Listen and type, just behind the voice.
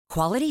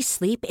Quality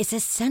sleep is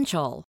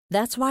essential.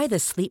 That's why the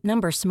Sleep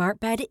Number Smart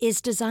Bed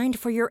is designed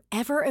for your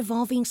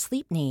ever-evolving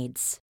sleep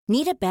needs.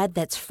 Need a bed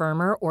that's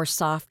firmer or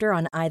softer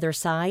on either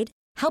side?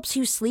 Helps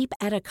you sleep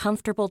at a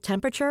comfortable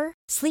temperature?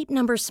 Sleep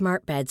Number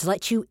Smart Beds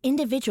let you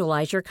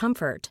individualize your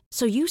comfort,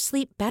 so you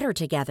sleep better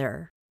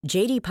together.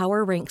 J.D.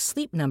 Power ranks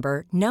Sleep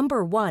Number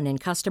number 1 in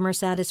customer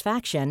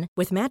satisfaction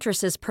with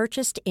mattresses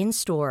purchased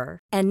in-store.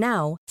 And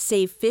now,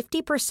 save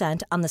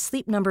 50% on the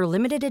Sleep Number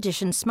Limited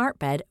Edition Smart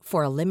Bed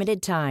for a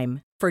limited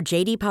time. For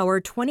J.D. Power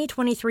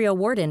 2023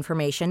 award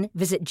information,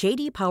 visit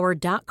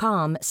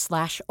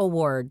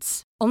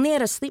jdpower.com/awards. Only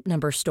at a Sleep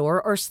Number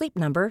store or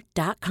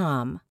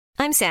sleepnumber.com.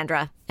 I'm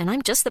Sandra, and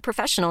I'm just the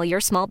professional your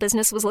small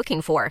business was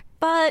looking for.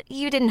 But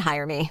you didn't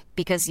hire me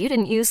because you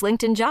didn't use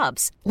LinkedIn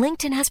Jobs.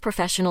 LinkedIn has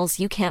professionals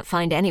you can't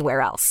find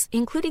anywhere else,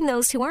 including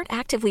those who aren't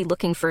actively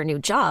looking for a new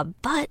job,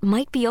 but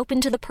might be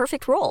open to the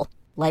perfect role,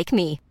 like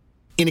me.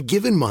 In a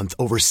given month,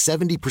 over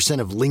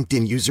 70% of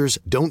LinkedIn users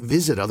don't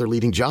visit other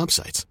leading job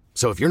sites.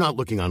 So if you're not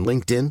looking on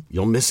LinkedIn,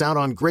 you'll miss out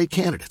on great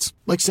candidates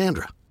like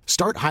Sandra.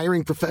 Start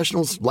hiring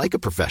professionals like a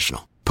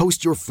professional.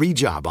 Post your free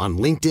job on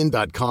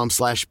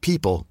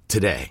linkedin.com/people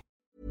today.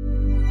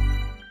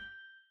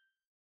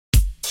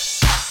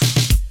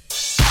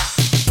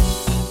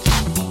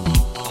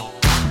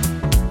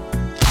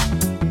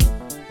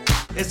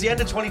 It's the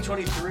end of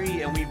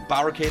 2023 and we've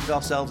barricaded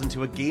ourselves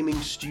into a gaming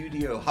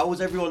studio. How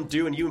is everyone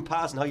doing? You and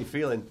Parson, how you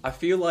feeling? I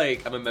feel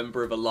like I'm a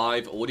member of a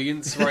live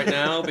audience right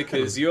now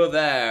because you're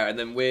there and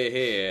then we're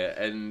here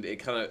and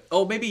it kind of...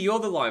 Oh, maybe you're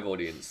the live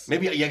audience.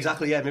 Maybe, yeah,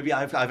 exactly, yeah. Maybe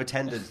I've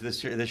attended this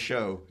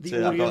show.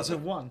 The audience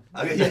of one.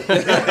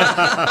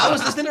 I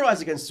was listening to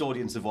Rise Against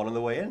audience of one on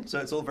the way in, so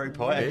it's all very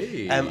poetic.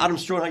 Hey. Adam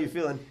Strawn, how you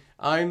feeling?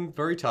 I'm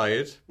very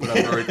tired, but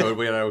I'm very good.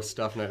 We had our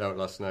staff night out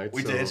last night.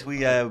 We did.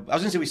 I was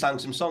going to say we sang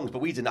some songs, but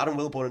we didn't. Adam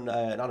Wilborn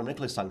and Adam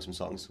Nicholas sang some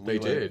songs. They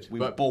did. We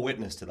bore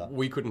witness to that.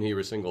 We couldn't hear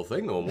a single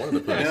thing on one of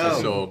the places.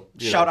 No. So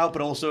Shout out,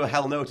 but also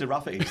hell no to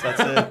Rafi's.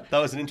 That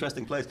was an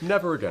interesting place.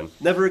 Never again.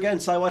 Never again.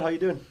 Cy White, how you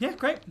doing? Yeah,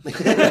 great.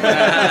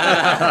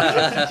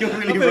 You're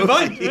really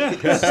rosy.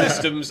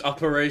 Systems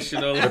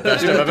operational. The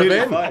best I've ever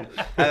been. Fine.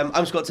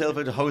 I'm Scott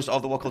Taylor, the host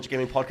of the What Culture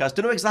Gaming Podcast.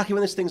 Don't know exactly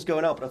when this thing's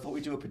going out, but I thought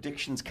we'd do a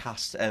predictions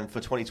cast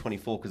for 2024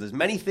 because there's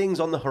many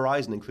things on the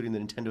horizon, including the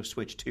Nintendo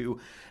Switch 2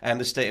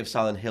 and the state of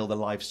Silent Hill, the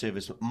live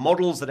service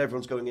models that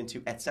everyone's going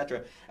into,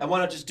 etc. And why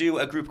not just do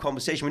a group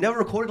conversation? We never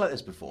recorded like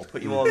this before.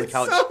 Put you all on the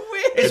couch. So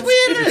weird. It's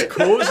weird. It's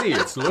cozy.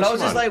 It's lush, And I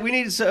was just man. like, we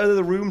need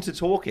the room to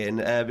talk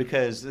in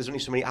because there's only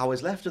so many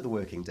hours left of the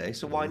working day,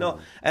 so why not?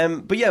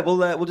 But yeah,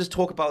 we'll just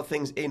talk about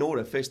things in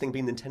order. First thing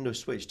being Nintendo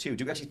Switch 2.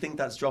 Do you actually think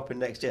that's dropping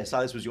next year?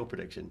 Silas, was your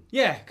prediction?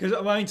 Yeah, because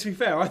I mean, to be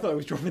fair, I thought it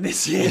was dropping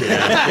this year.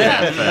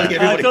 I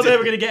I thought they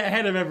were going to get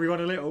ahead of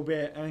everyone a little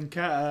bit and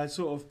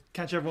sort of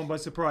catch everyone by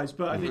surprise.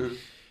 But I think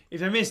if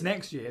they miss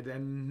next year,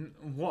 then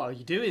what are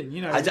you doing?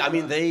 You know, I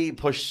mean, they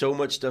pushed so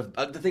much stuff.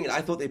 The thing is,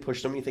 I thought they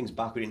pushed so many things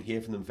back. We didn't hear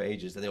from them for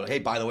ages. And they were like, hey,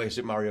 by the way,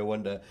 Super Mario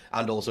Wonder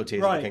and also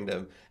Tears of the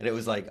Kingdom. And it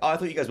was like, oh, I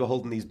thought you guys were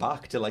holding these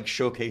back to like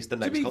showcase the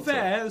next To be console.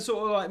 fair,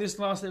 sort of like this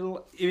last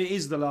little, it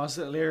is the last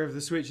little era of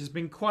the Switch, has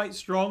been quite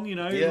strong, you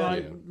know.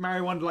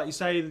 Mario Wonder, like you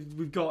say,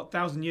 we've got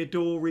 1000 Year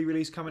Door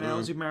re-release coming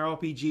out, Super Mario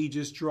RPG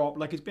just dropped.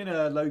 Like, it's been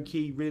a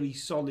low-key, really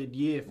solid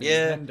year for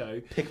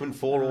Nintendo. Pikmin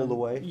 4 all the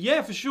way.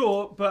 Yeah, for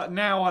sure. But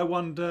now I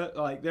wonder,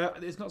 like,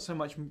 there's not so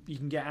much you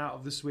can get out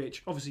of the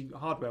Switch, obviously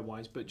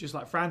hardware-wise, but just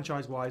like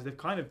franchise-wise, they've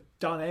kind of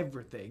done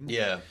everything.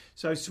 Yeah.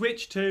 So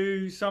Switch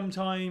 2,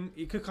 sometime,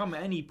 it could come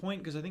at any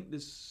point, because I think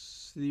the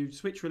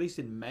Switch released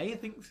in May, I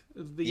think,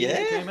 of the year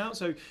it came out.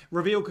 So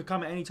reveal could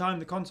come at any time.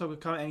 The console could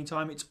come at any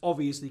time. It's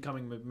obviously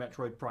coming with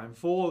Metroid Prime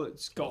 4.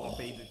 It's got to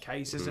be the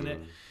case, isn't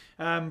it?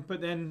 But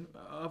then,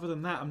 other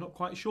than that, I'm not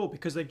quite sure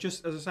because they've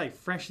just, as I say,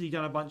 freshly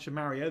done a bunch of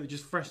Mario. They've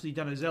just freshly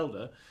done a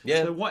Zelda.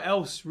 Yeah. So what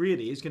else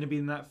really is going to be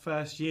in that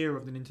first year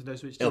of the Nintendo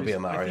Switch 2? It'll be a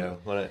Mario,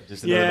 won't it?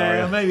 Just another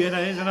Mario. Maybe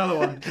there's another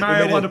one.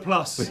 Mario Wonder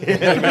Plus. A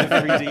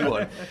 3D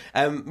one.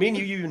 Me and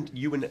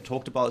you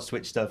talked about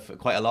Switch stuff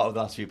quite a lot of the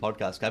last few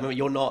podcasts. I remember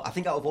you're not. I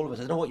think out of all of us,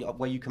 I don't know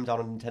where you come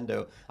down on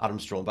Nintendo, Adam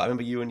Strong, but I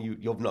remember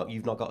you've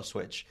not got a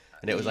Switch.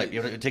 And it was like,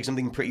 you know, it takes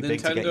something pretty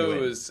big to get you in.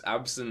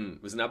 Nintendo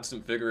was an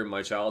absent figure in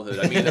my childhood.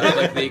 I mean,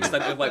 like the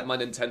extent of like my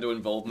Nintendo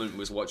involvement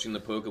was watching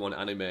the Pokemon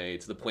anime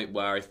to the point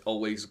where I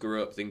always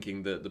grew up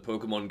thinking that the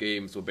Pokemon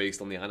games were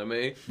based on the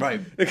anime.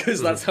 Right.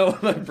 Because that's how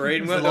my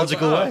brain went. The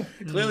logical way.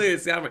 Clearly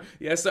it's the anime.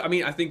 Yeah, so I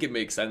mean, I think it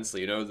makes sense,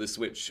 you know, the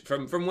Switch.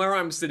 From where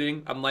I'm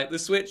sitting, I'm like, the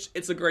Switch,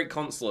 it's a great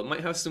console. It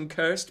might have some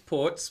cursed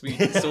ports. We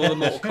saw the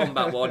Mortal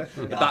Kombat one.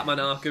 The Batman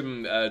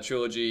Arkham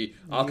trilogy.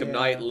 Arkham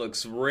Knight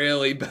looks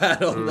really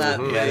bad on that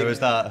thing. Yeah, there was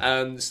that.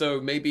 And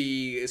so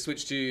maybe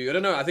Switch to, I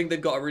don't know, I think they've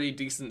got a really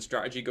decent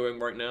strategy going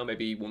right now. now.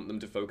 Maybe you want them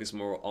to focus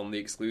more on the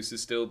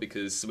exclusives still,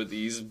 because some of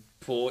these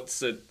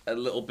ports are a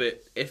little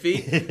bit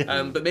iffy.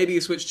 But maybe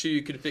a Switch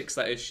 2 could fix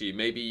that issue.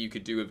 Maybe you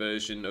could do a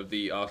version of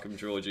the Arkham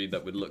trilogy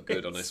that would look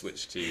good on a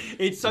Switch 2.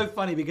 It's so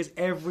funny because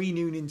every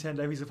new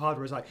Nintendo piece of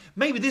hardware is like,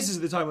 maybe this is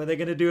the time where they're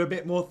going to do a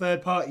bit more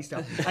third-party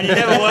stuff, and it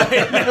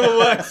never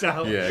works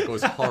out. Yeah, it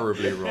goes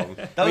horribly wrong.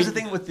 That was the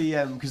thing with the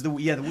because the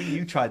Wii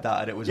U tried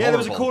that and it was Yeah,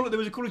 horrible. there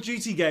was a Call of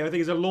Duty game. I think it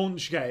was a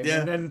launch game,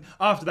 and then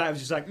after that it was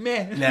just like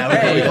meh. No, we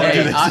can't do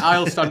Hey, this.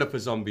 I'll stand up for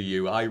Zombie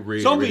U. I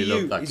really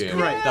love that game.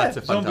 Great. That's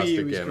a Zombie fantastic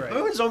U is game. great.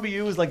 Remember when Zombie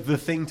U was like the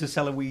thing to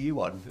sell a Wii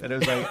U on, and it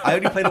was like I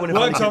only played it when it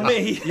Worked finally on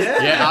came me. out.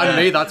 Yeah, and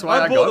me. That's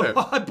why I got it.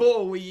 I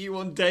bought a Wii U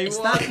on day Is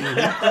one.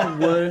 that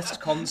the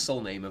worst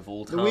console name of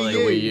all time? The Wii U.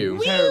 Wii U.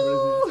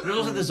 Terrible, isn't it?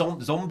 It was also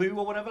the Zombu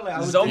or whatever. Like, I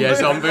was Zombu. Yeah,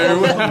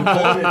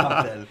 Zombu.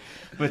 back then.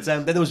 But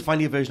then there was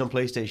finally a version on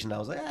PlayStation, and I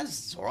was like, "Yeah,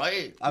 this is all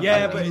right." But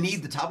you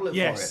need the tablet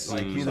Yes. for it,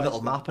 like you need the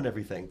little map and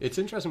everything. It's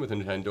interesting with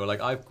Nintendo. Like,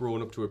 I've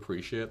grown up to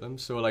appreciate them.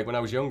 So, like, when I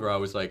was younger, I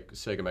was like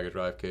Sega Mega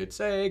Drive kid.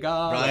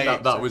 Sega. Right.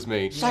 Like, that was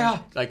me.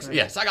 Sega. Like,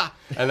 yeah, Sega.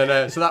 And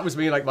then, so that was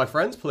me. Like, my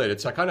friends played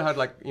it. So I kind of had,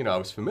 like, I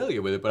was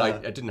familiar with it, but I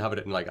didn't have it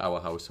in, like, our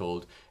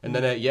household. And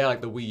then,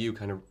 like, the Wii U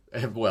kind of,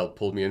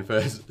 pulled me in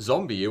for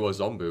Zombie U or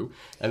Zombu.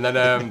 And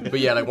then, but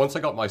yeah, like, once I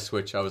got my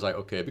Switch, I was like,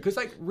 okay. Because,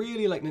 like,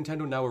 really, like,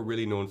 Nintendo now are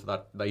really known for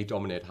that. They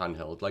dominate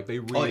handheld. Like, they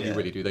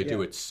really do. They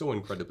do it so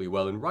incredibly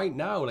well. And right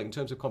now, like, in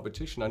terms of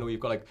competition, I know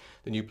you've got, like,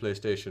 the new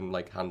PlayStation,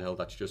 like, handheld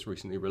that's just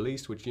recently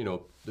released, which,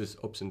 there's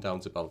ups and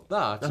downs about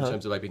that in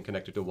terms of, like, being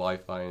connected to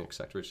Wi-Fi and et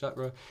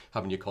cetera,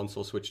 having your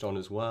console switched on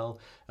as well.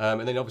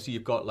 And then, obviously,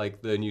 you've got,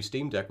 like, the new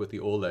Steam Deck with the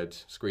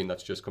OLED screen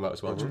that's just come out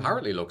as well, which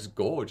apparently looks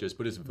gorgeous,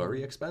 but is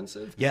very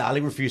expensive. Yeah,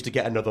 Ali refused to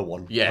get another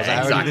one. Yeah, I was like,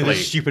 I already did exactly.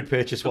 this stupid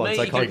purchase once.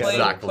 I Mate, can't you get can it.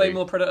 Exactly. play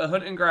more Predator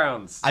Hunting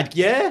Grounds. In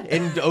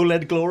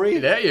OLED glory.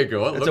 There you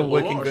go. It's a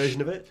working version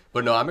of it.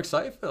 But no, I'm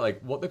excited for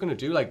like what they're going to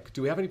do. Like,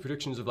 do we have any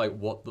predictions of like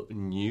what the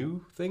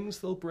new things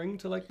they'll bring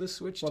to like the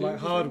Switch? Well, do you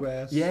like think?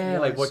 hardware. Yeah,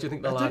 like what do you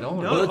think they'll add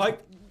on? No,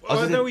 I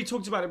know think- we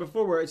talked about it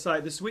before, where it's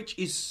like the Switch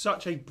is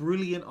such a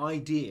brilliant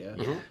idea.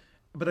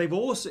 But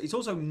it's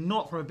also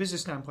not from a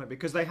business standpoint,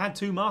 because they had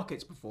two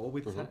markets before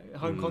with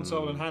home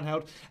console and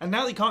handheld, and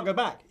now they can't go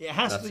back. You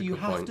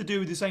have to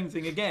do the same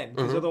thing again,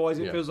 because otherwise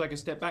it feels like a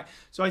step back.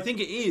 So I think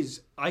it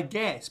is, I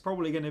guess,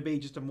 probably going to be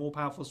just a more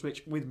powerful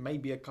Switch with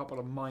maybe a couple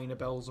of minor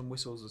bells and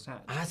whistles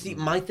attached. I see.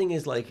 My thing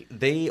is like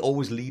they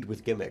always lead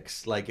with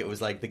gimmicks. Like it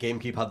was like the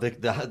GameCube had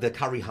the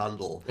carry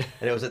handle,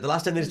 and it was like the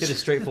last time they just did a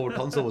straightforward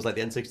console was like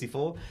the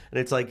N64, and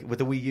it's like with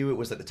the Wii U it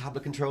was like the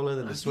tablet controller,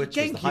 then the Switch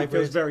was the GameCube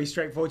hybrid. feels very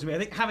straightforward to me. I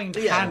think having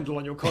a handle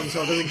on your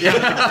console doesn't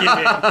count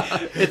as a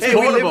gimmick. It's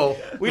portable.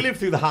 We lived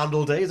through the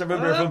handle days. I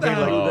remember everyone being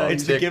handle like,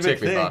 days. "It's a gimmick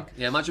Take me thing." back.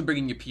 Yeah, imagine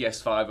bringing your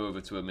PS5 over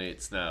to a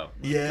mate's now.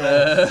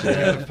 Yeah,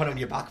 put it on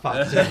your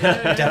backpack.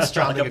 Death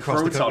Stranding Like a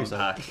across the proton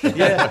countryside. pack.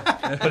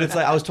 Yeah, but it's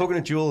like I was talking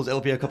to Jules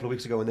LP a couple of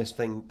weeks ago when this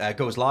thing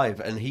goes live,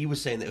 and he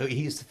was saying that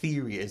his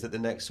theory is that the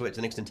next Switch,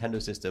 the next Nintendo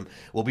system,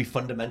 will be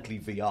fundamentally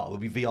VR. Will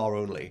be VR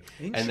only.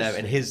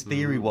 And his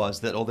theory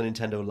was that all the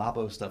Nintendo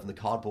Labo stuff and the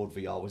cardboard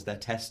VR was their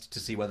test to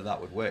see whether that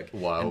would work.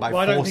 Wow. And by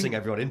Well, I don't forcing think-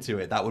 everyone into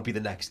it, that would be the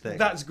next thing.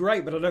 That's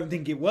great, but I don't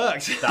think it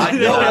works. I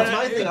know, that's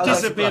my thing. It I was like,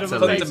 disappeared that's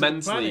on the face of the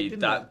Fundamentally, planet,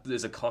 didn't it?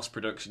 there's a cost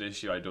production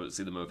issue I don't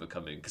see them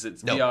overcoming, because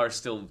No. VR is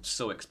still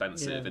so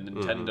expensive, and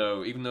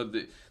Nintendo, even though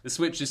the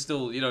Switch is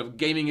still,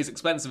 gaming is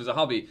expensive as a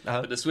hobby,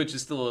 but the Switch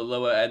is still a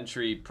lower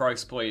entry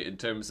price point in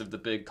terms of the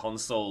big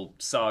console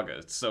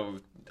saga. So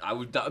that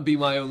would be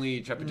my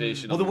only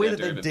trepidation. Well, the on way the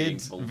that they idea of it being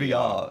did full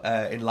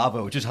VR in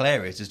Labo, which is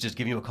hilarious, is just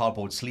give you a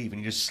cardboard sleeve and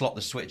you just slot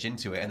the Switch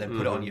into it and then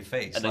put it on your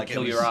face. and then Like, it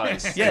kill was- your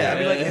eyes. Yeah, I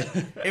mean,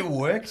 like, it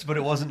worked, but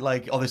it wasn't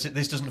like, oh, this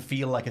doesn't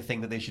feel like a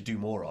thing that they should do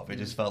more of. It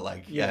just felt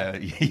like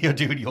you're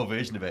doing your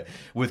version of it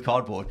with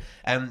cardboard.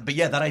 But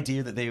yeah, that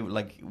idea that they,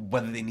 like,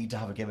 whether they need to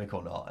have a gimmick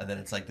or not, and then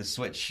it's like the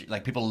Switch,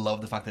 like, people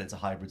love the fact that it's a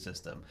hybrid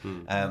system.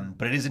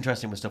 But it is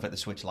interesting with stuff like the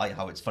Switch Lite,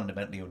 how it's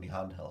fundamentally only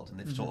handheld, and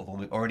they've sort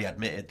of already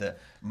admitted that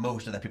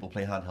most of their people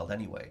play handheld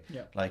anyway.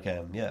 Yeah. Like,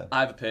 yeah.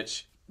 I have a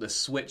pitch. The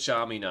Switch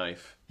Army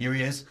Knife. Here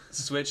he is.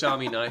 Switch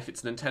Army Knife.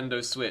 It's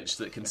Nintendo Switch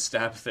that can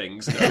stab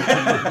things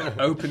and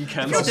open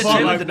cans of You're shit.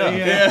 determined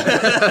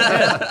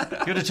enough.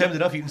 If you're determined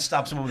enough, you can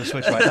stab someone with a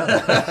Switch right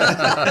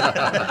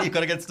now. You've got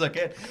to get stuck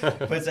in.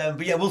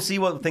 But yeah, we'll see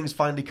what things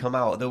finally come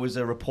out. There was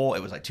a report,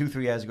 it was like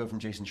 2-3 years ago from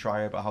Jason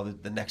Schreier about how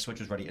the next Switch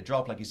was ready to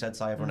drop. Like you said,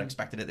 Si, everyone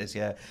expected it this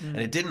year, and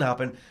it didn't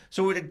happen.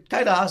 So it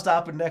kind of has to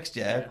happen next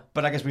year,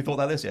 but I guess we thought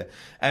that this year.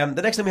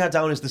 The next thing we had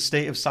down is the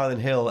state of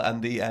Silent Hill,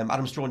 and the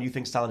Adam Strawn, you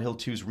think Silent Hill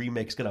 2's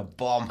remake is going to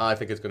bomb? I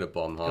think it's going to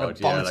bomb hard.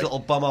 Bomb Yeah, its little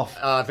bum off.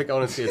 I think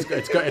honestly, it's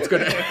going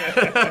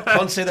to.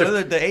 Can't say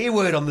the A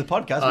word on the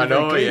podcast. I We're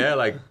very know, clean. yeah,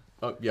 like.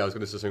 Oh, yeah, I was going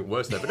to say something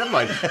worse there, but never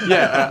mind.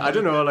 Yeah, I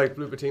don't know, like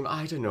Blooper Team.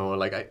 I don't know,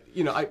 like I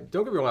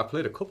don't get me wrong. I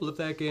played a couple of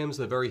their games.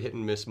 They're very hit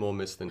and miss, more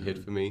miss than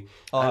hit for me.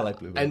 Oh, I like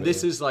Blooper. And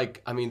this is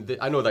like, I mean,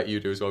 I know that you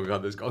do as well. We've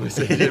had this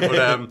conversation,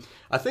 but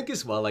I think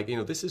as well, like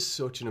this is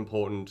such an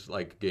important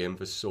like game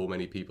for so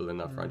many people in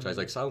that franchise.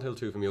 Like Silent Hill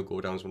 2 for me will go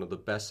down as one of the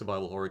best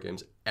survival horror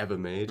games ever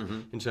made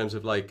in terms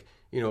of like.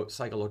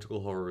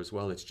 psychological horror as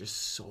well. It's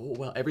just so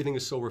well. Everything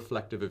is so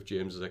reflective of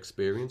James's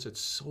experience.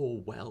 It's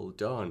so well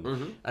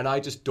done. And I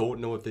just don't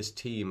know if this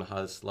team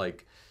has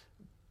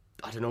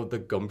the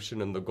gumption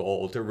and the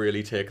gall to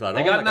really take that on.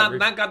 They got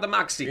the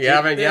maxi. You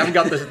haven't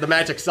got the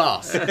magic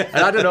sauce. And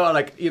I don't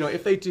know,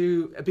 if they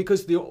do,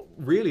 because the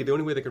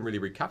only way they can really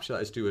recapture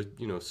that is do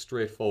a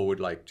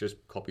straightforward,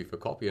 just copy for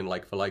copy and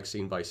like for like,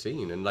 scene by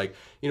scene. And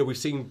we've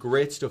seen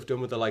great stuff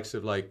done with the likes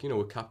of with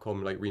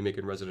Capcom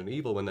remaking Resident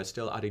Evil, when they're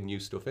still adding new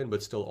stuff in,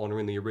 but still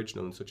honouring the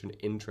original in such an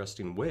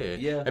interesting way.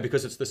 Yeah. And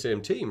because it's the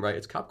same team, right?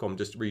 It's Capcom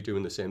just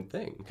redoing the same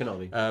thing.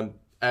 Konami.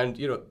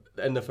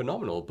 And they're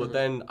phenomenal. But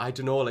then, I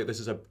don't know, this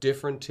is a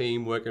different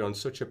team working on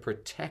such a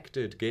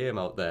protected game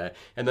out there.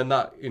 And then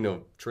that,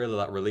 trailer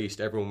that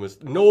released,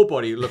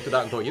 nobody looked at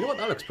that and thought, you know what,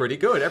 that looks pretty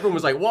good. Everyone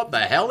was like, what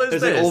the hell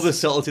is this? All the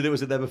subtlety that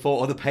was in there before,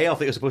 or the payoff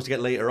that you're supposed to get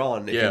later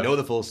on, if you know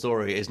the full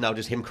story, is now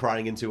just him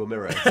crying into a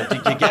mirror. So do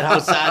you get how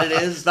sad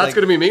it is? That's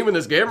going to be me when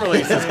this game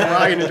releases,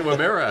 crying into a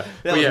mirror.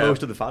 That was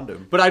most of the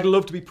fandom. But I'd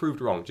love to be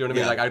proved wrong. Do you know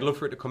what I mean? I'd love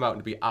for it to come out and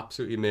to be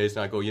absolutely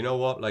amazing. I go, you know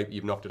what,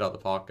 you've knocked it out the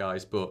park,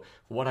 guys. But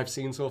for what I've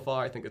seen so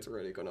far, I think it's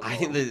really going to. I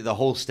think the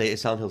whole state of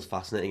Silent Hill is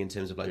fascinating in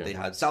terms of they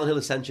had Silent Hill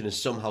Ascension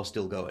is somehow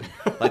still going.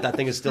 That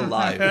thing is still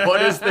live.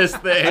 What is this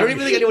thing? I don't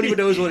even think anyone even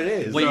knows what it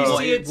is. Did you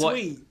see a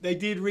tweet they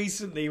did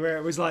recently where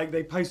it was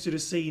they posted a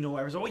scene or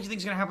whatever. It was what do you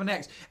think's going to happen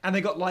next? And they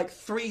got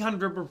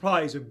 300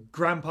 replies of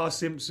Grandpa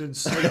Simpson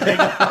sleeping.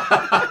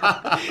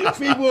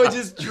 People were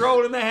just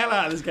trolling the hell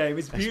out of this game.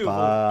 It's beautiful.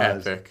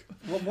 Epic.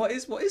 What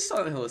is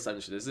Silent Hill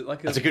Ascension? Is it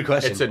That's a good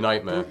question. It's a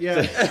nightmare.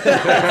 Yeah.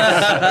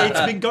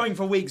 It's been going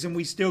for weeks, and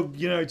we still,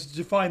 to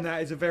define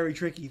that is a very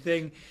tricky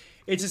thing.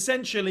 It's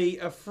essentially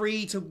a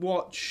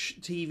free-to-watch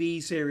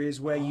TV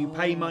series where you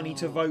pay money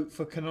to vote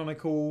for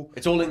canonical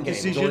It's all in game.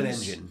 decisions. It's all in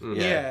engine.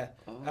 Yeah.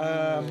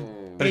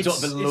 But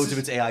loads of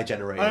it's AI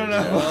generated. I don't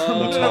know. I don't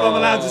know if I'm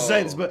allowed to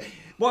say this, but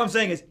what I'm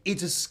saying is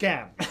it's a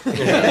scam.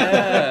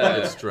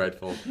 It's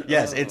dreadful.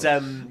 Yes, it's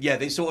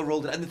they sort of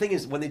rolled it. And the thing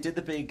is, when they did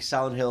the big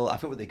Silent Hill, I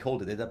forget what they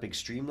called it. They did that big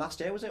stream last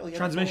year, was it? Or the year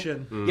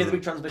Transmission. before? Yeah, the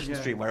big transmission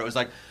stream where it was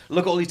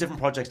look at all these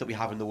different projects that we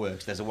have in the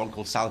works. There's a one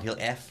called Silent Hill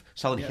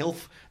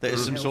Hilf, that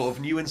is some sort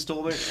of new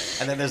installment,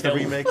 and then there's the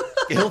remake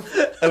Hilf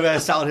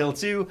of Silent Hill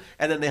 2,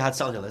 and then they had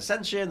Silent Hill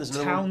Ascension. There's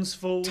another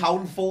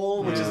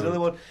Townfall, which is another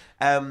one.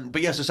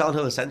 So Silent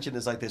Hill Ascension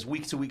is this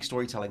week-to-week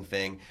storytelling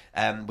thing,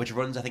 which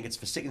runs, I think it's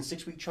for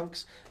 6-week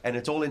chunks, and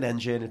it's all in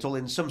engine. It's all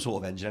in some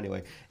sort of engine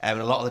anyway. And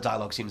a lot of the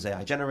dialogue seems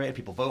AI generated.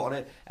 People vote on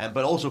it,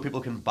 but also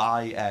people can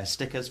buy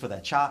stickers for their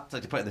chat,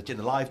 to put in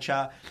the live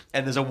chat.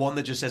 And there's a one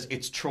that just says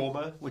it's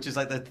trauma, which is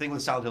the thing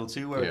with Silent Hill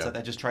 2, where it's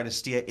they're just trying to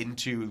steer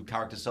into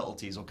character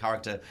subtleties or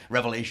character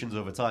revelations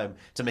over time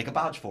to make a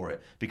badge for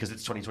it because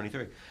it's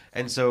 2023.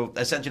 And so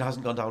Ascension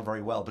hasn't gone down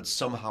very well, but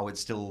somehow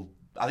it's still.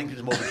 I think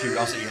it's more of a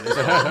curiosity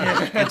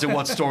into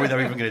what story they're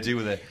even going to do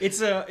with it.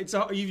 It's a.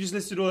 You just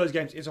listed all those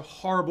games. It's a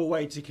horrible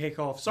way to kick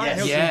off. Silent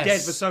Hill's been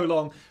dead for so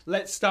long.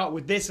 Let's start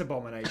with this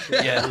abomination.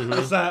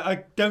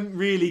 I don't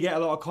really get a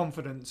lot of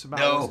confidence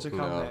about what's to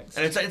come next.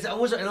 And it's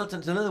always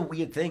it's another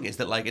weird thing is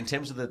that in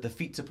terms of the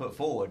feat to put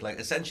forward,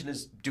 Ascension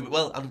is doing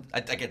well.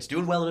 It's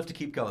doing well enough to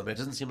keep going, but it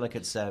doesn't seem like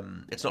it's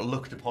not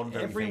looked upon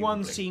very Everyone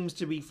favorably. seems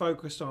to be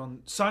focused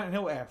on Silent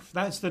Hill F.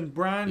 That's the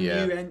brand new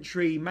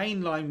entry,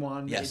 mainline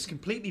one. Yes. It's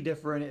completely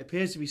different. It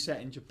appears to be set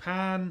in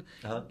Japan.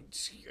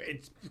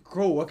 It's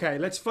cool. Okay,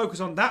 let's focus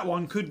on that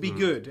one. Could be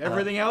good.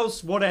 Everything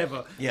else,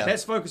 whatever.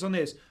 Let's focus on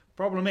this.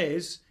 Problem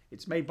is,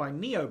 it's made by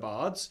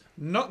Neobards.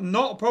 Not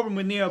a problem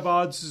with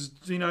Neobards.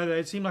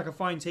 They seem like a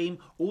fine team.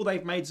 All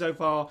they've made so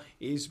far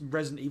is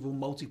Resident Evil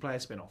multiplayer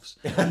spin-offs.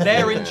 And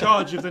they're in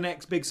charge of the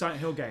next big Silent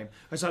Hill game.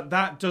 It's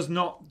that does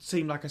not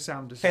seem like a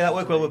sound decision. Hey, that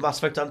worked well with Mass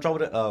Effect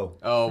Andromeda.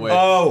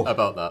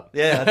 About that.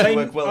 Yeah, that didn't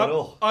work well at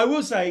all. I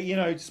will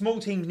say, small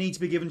teams need to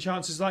be given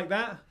chances like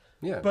that.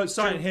 Yeah, but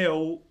Silent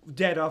Hill,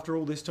 dead after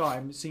all this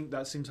time,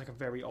 that seems like a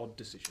very odd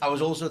decision. I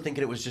was also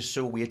thinking it was just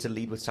so weird to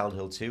lead with Silent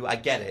Hill 2. I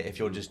get it if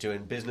you're just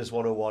doing Business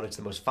 101, it's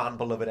the most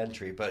fan-beloved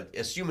entry, but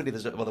assumingly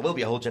there will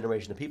be a whole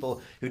generation of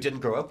people who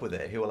didn't grow up with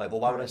it, who are like, well,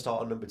 why would I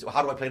start on number 2?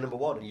 How do I play number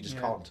 1? And you just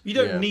can't. You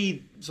don't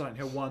need Silent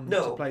Hill 1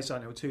 to play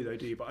Silent Hill 2, though,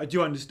 do you? But I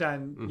do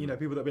understand,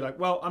 people that be like,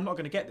 well, I'm not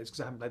going to get this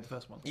because I haven't played the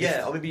first one.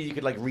 Yeah, or maybe you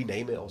could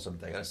rename it or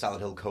something,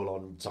 Silent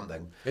Hill :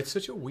 something. It's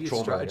such a weird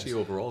strategy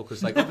overall,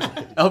 because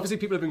obviously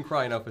people have been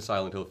crying out for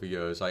Silent Hill for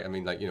years.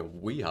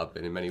 We have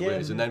been in many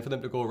ways, and then for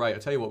them to go, right,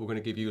 I'll tell you what, we're going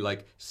to give you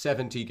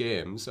 70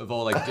 games of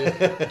all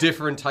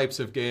different types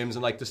of games,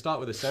 and to start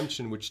with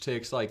Ascension, which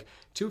takes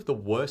two of the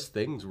worst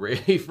things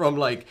really from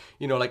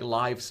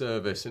live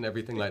service and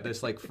everything like this,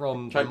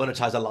 from try and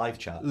monetize a live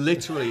chat,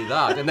 literally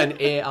that, and then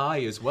AI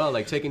as well,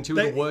 taking two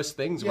of the worst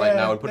things right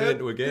now and putting it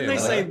into a game. They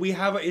say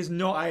is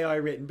not AI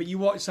written, but you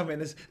watch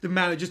something and the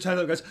man just turns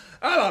up and goes,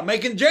 I like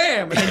making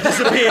jam, and he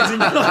disappears,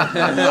 and you're like,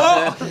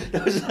 what?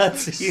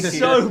 That's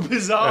so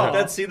bizarre.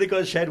 That scene that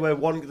got shared where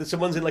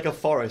someone's in like a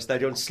forest, they're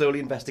doing slowly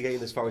investigating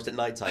this forest at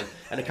night time,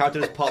 and a character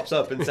just pops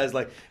up and says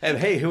like,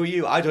 hey, who are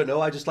you? I don't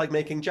know, I just like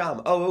making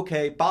jam. Oh,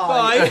 okay,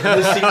 bye.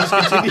 And the scene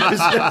just continues.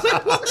 It's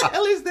like, what the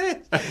hell is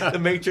this? The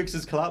Matrix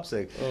is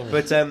collapsing.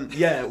 But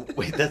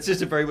that's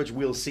just a very much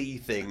we'll see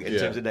thing in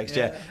terms of next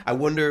year. I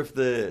wonder if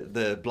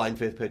the blind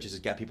faith purchases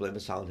get people into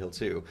Silent Hill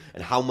 2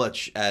 and how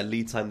much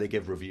lead time they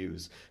give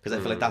reviews, because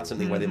I feel like that's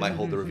something where they might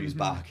hold the reviews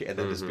back and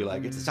then just be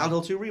like, it's a Silent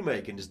Hill 2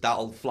 remake, and just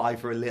that'll fly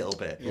for a little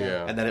bit,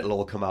 and then it'll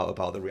all come out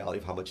about the reality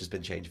of how much has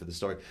been changed for the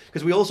story.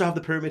 Because we also have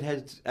the Pyramid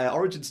Head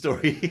origin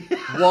story.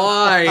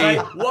 Why?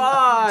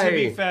 Why?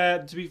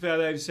 To be fair,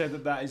 they've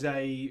said that is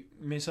a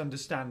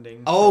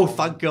misunderstanding. Oh,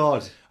 thank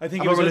God! I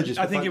think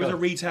it was a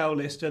retail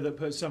lister that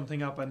put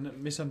something up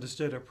and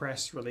misunderstood a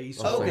press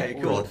release. Okay,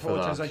 cool.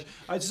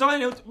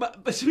 Silent Hill,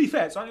 but to be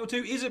fair, Silent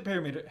Hill 2 is a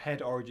Pyramid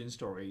Head origin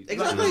story.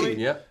 Exactly.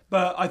 Yeah.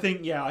 But I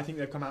think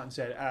they've come out and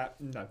said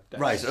no.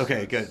 Right.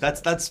 Okay. Good.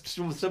 That's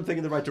something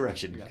in the right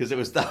direction, because it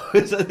was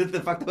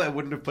the fact that I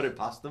wouldn't have put it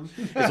past them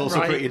is also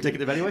pretty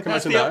indicative anyway.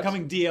 That's the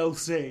upcoming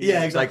DLC.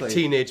 Yeah, exactly. Like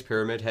teenage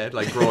Pyramid Head,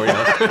 like growing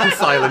up in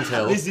Silent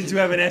Hill. Listening to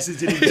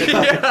Evanescence in each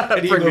other.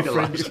 And emo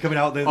fringe coming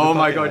out there. Oh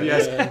my God,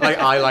 yes. Like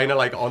eyeliner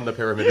like on the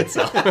pyramid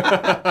itself.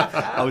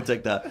 I would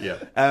take that. Yeah.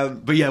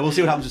 But yeah, we'll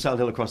see what happens with Silent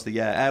Hill across the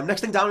year.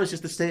 Next thing down is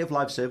just the state of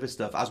live service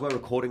stuff. As we're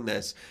recording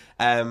this,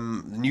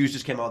 news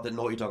just came out that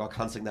Naughty Dog are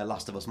cancelling their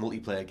Last of Us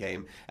multiplayer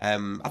game. I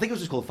think it was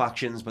just called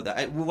Factions,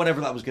 but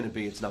whatever that was going to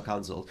be, it's now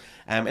cancelled.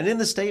 And in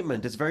the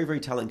statement, it's very, very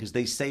telling, because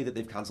they say that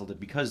they've cancelled it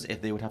because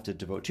if they would have to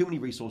devote too many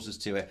resources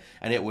to it,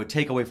 and it would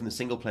take away from the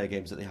single-player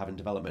games that they have in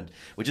development,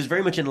 which is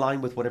very much in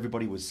line with what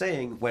everybody was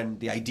saying when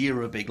the idea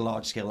of a big,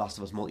 large-scale Last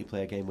of Us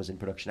multiplayer game was in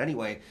production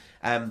anyway.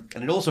 And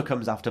it also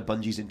comes after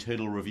Bungie's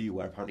internal review,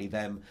 where apparently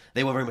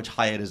they were very much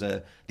hired as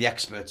the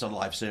experts on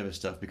live service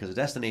stuff because of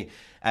Destiny,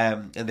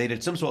 and they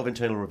did some sort of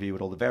internal review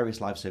with all the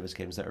various live service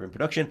games that are in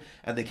production,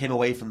 and they came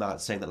away from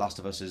that saying that Last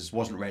of Us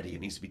wasn't ready,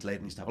 it needs to be delayed,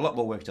 it needs to have a lot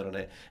more work done on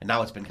it, and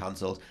now it's been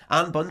cancelled.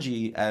 And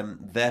Bungie,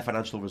 their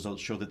financial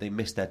results show that they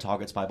missed their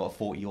targets by about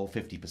 40 or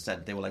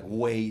 50%. They were like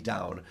way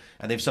down,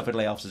 and they've suffered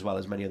layoffs as well,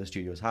 as many other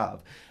studios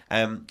have.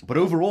 But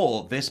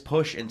overall, this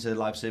push into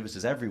live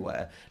services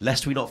everywhere,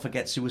 lest we not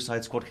forget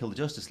Suicide Squad Kill the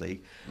Justice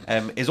League,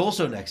 is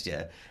also next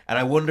year. And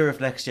I wonder if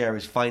next year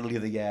is finally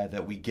the year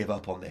that we give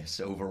up on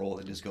this overall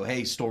and just go,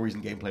 hey, stories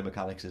and gameplay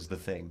mechanics is the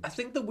thing. I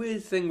think the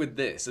weird thing with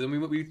this, and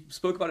we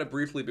spoke about it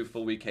briefly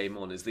before we came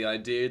on, is the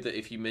idea that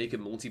if you make a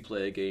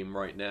multiplayer game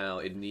right now,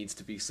 it needs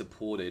to be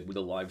supported with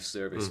a live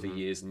service for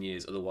years and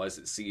years, otherwise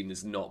it's seen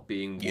as not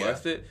being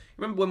worth it.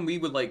 Remember when we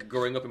were like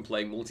growing up and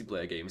playing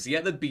multiplayer games?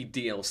 Yeah, there'd be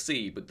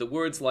DLC, but the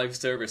words live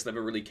service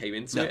never really came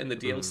into it, and the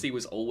DLC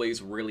was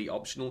always really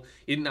optional.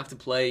 You didn't have to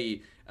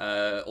play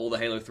all the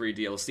Halo 3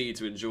 DLC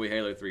to enjoy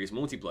Halo 3's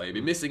multiplayer. You'd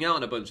be missing out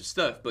on a bunch of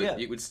stuff, but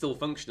it would still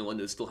functional and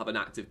it'd still have an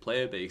active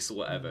player base or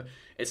whatever.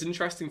 It's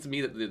interesting to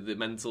me that the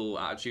mental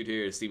attitude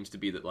here seems to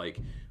be that like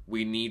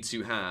we need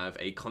to have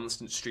a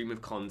constant stream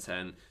of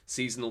content,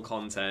 seasonal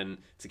content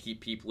to keep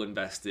people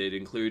invested,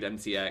 include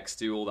MTX,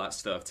 do all that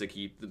stuff to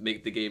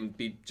make the game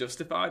be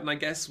justified. And I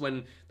guess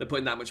when they're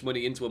putting that much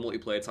money into a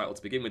multiplayer title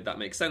to begin with, that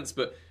makes sense.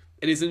 But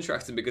it is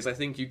interesting because I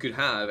think you could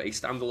have a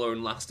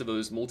standalone Last of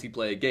Us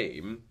multiplayer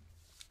game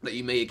that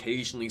you may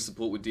occasionally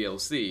support with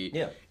DLC.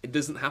 Yeah. It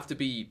doesn't have to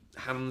be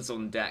hands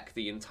on deck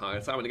the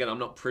entire time. And again, I'm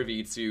not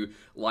privy to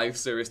live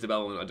service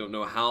development. I don't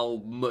know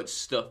how much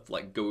stuff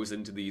like goes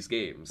into these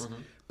games.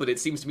 But it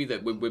seems to me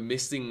that we're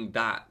missing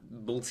that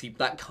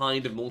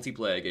kind of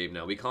multiplayer game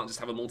now. We can't just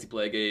have a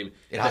multiplayer game.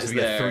 It has to be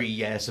a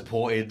 3-year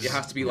supported. It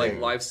has to be like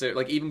live service.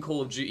 Like even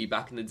Call of Duty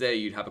back in the day,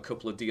 you'd have a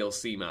couple of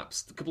DLC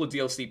maps, a couple of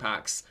DLC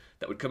packs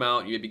that would come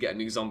out. You'd maybe get a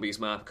new zombies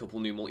map, a couple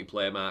new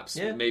multiplayer maps,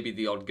 maybe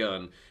the odd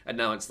gun. And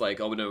now it's like,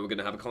 oh no, we're going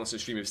to have a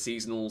constant stream of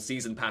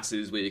season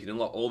passes where you can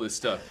unlock all this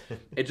stuff.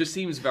 It just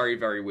seems very,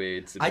 very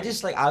weird to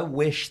me. I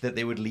wish that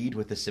they would lead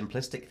with the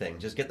simplistic thing.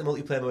 Just get the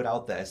multiplayer mode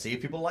out there, see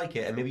if people like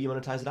it, and maybe you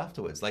monetize it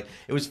afterwards. Like,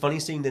 it was funny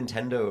seeing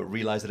Nintendo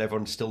realize that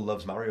everyone still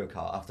loves Mario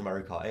Kart after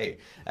Mario Kart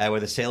 8, where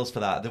the sales for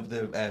that,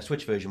 the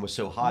Switch version was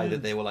so high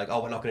that they were like,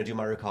 oh, we're not going to do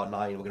Mario Kart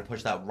 9, we're going to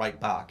push that right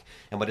back,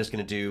 and we're just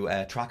going to do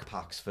track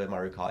packs for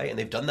Mario Kart 8, and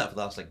they've done that for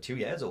the last like 2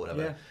 years or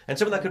whatever. And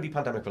some of that could be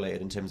pandemic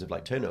related in terms of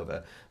like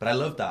turnover, but I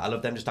love that. I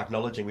love them just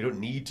acknowledging we don't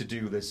need to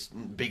do this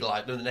big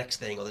like the next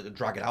thing or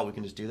drag it out, we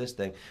can just do this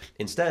thing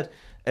instead.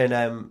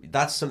 And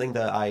that's something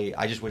that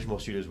I just wish more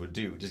studios would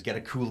do. Just get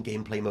a cool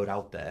gameplay mode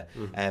out there,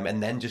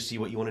 and then just see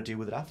what you want to do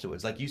with it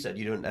afterwards. Like you said,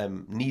 you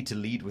don't need to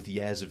lead with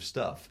years of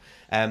stuff.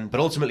 But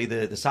ultimately,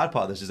 the sad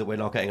part of this is that we're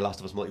not getting a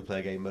Last of Us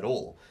multiplayer game at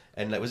all.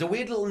 And it was a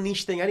weird little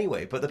niche thing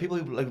anyway. But the people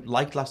who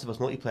liked Last of Us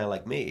multiplayer,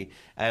 like me,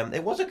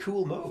 it was a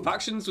cool mode.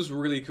 Factions was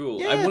really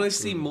cool. I want to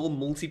see more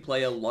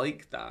multiplayer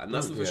like that. And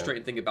that's the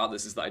frustrating thing about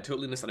this, is that I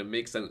totally understand it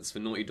makes sense for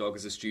Naughty Dog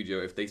as a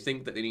studio if they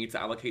think that they need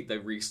to allocate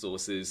their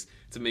resources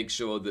to make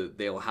sure that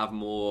they'll have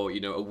more,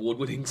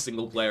 award-winning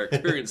single-player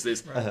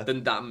experiences,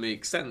 then that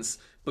makes sense.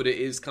 but it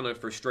is kind of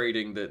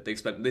frustrating that they've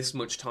spent this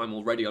much time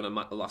already on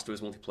a Last of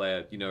Us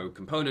multiplayer,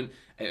 component.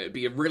 It'd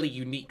be a really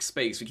unique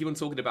space. We keep on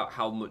talking about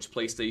how much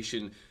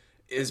PlayStation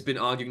has been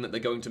arguing that they're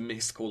going to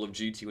miss Call of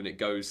Duty when it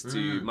goes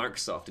to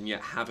Microsoft, and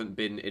yet haven't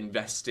been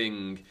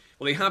investing.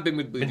 Well, they have been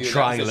with the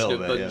trying a acquisition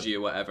little of bit, Bungie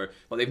or whatever,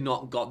 but they've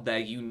not got their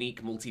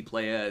unique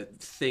multiplayer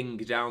thing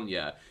down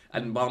yet.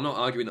 And while I'm not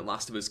arguing that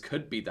Last of Us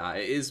could be that,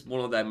 it is one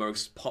of their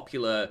most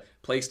popular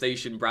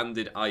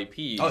PlayStation-branded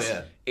IPs. Oh,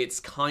 yeah. It's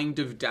kind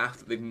of daft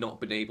that they've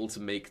not been able to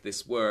make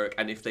this work,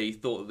 and if they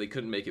thought that they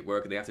couldn't make it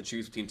work and they have to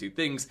choose between two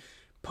things,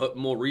 put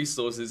more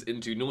resources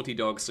into Naughty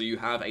Dog so you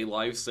have a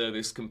live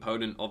service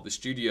component of the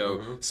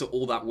studio, so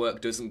all that work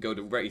doesn't go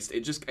to waste.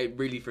 It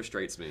really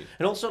frustrates me.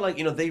 And also,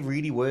 they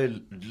really were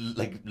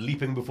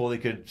leaping before they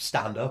could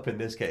stand up in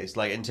this case.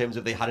 In terms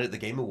of they had it at the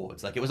Game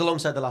Awards. It was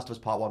alongside the Last of Us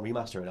Part 1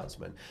 remaster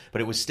announcement,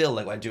 but it was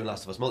still when doing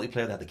Last of Us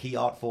multiplayer, they had the key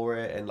art for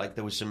it, and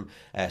there was some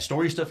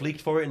story stuff leaked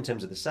for it in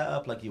terms of the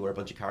setup. You were a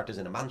bunch of characters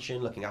in a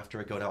mansion looking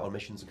after it, going out on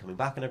missions and coming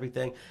back and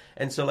everything.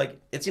 And so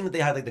it seemed that they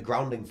had the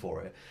grounding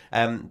for it.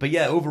 But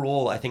yeah,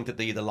 overall, I think that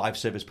the live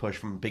service push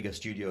from bigger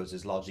studios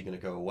is largely going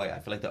to go away. I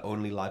feel like the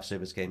only live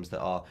service games that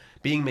are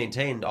being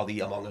maintained are the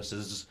Among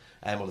Us's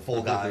or the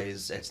Fall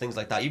Guys. It's things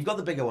like that. You've got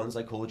the bigger ones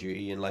like Call of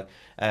Duty and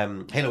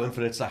Halo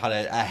Infinite's had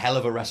a hell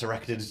of a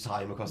resurrected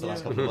time across the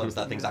last couple of months.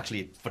 That thing's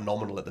actually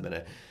phenomenal at the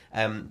minute.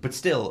 But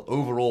still,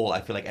 overall,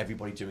 I feel like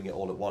everybody doing it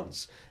all at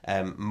once.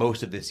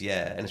 Most of this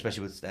year, and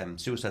especially with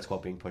Suicide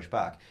Squad being pushed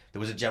back,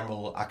 there was a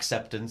general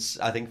acceptance,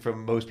 I think,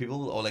 from most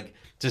people, or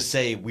to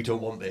say we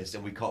don't want this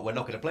and we're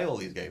not going to play all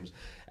these games.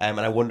 And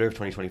I wonder if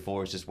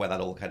 2024 is just where that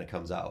all kind of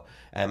comes out.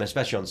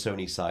 Especially on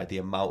Sony's side, the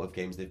amount of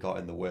games they've got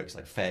in the works,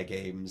 like Fair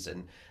Games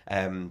and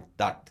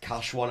that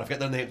Cash one. I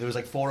forget their name. There was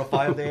 4 or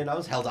 5 they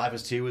announced.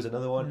 Helldivers 2 was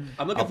another one.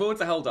 I'm looking forward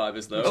to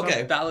Helldivers, though.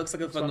 Okay. That looks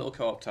like a fun little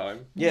co-op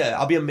time. Yeah,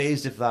 I'll be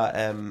amazed if that...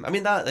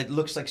 that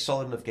looks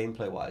solid enough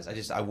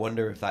gameplay-wise. I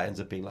wonder if that ends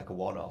up being a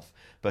one-off.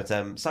 But,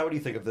 Si, what do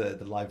you think of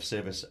the live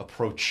service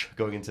approach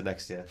going into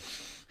next year?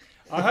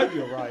 I hope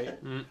you're right.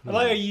 I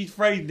like how you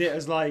framed it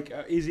as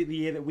is it the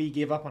year that we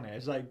give up on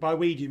it? It's by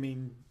we, do you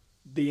mean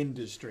the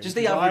industry? Just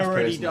the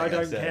average person, I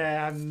don't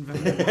care.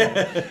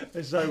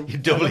 And so you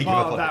doubly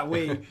part give of up that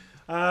we.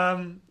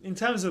 In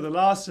terms of the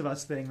Last of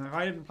Us thing,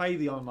 I didn't play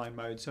the online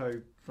mode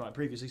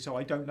previously, so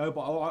I don't know.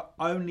 But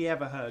I only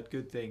ever heard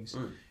good things,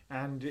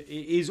 and it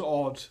is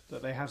odd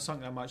that they have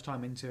sunk that much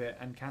time into it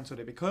and cancelled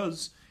it,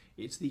 because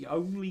it's the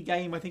only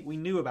game I think we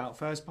knew about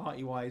first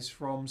party wise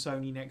from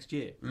Sony next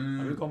year.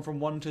 We've gone from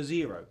 1 to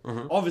 0.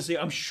 Obviously,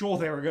 I'm sure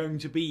there are going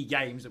to be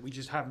games that we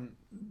just haven't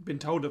been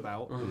told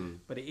about,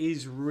 but it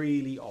is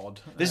really odd.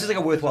 This is a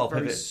worthwhile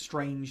very pivot.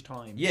 Strange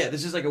time. Yeah,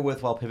 this is a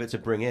worthwhile pivot to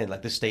bring in,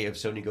 the state of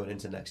Sony going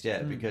into next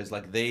year, because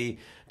they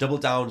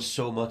doubled down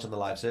so much on the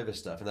live service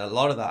stuff, and a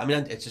lot of that. I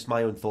mean, it's just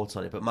my own thoughts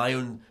on it, but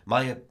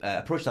my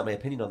approach, my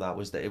opinion on that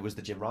was that it was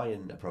the Jim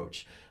Ryan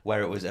approach,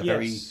 where it was a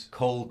very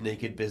cold,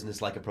 naked,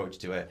 business-like approach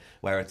to it,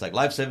 where it's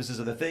live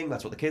services are the thing.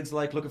 That's what the kids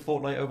like. Look at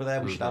Fortnite over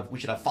there. We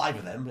should have 5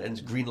 of them and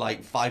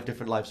greenlight 5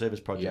 different live service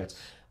projects.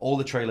 Yes. All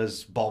the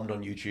trailers bombed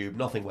on YouTube.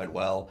 Nothing went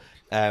well.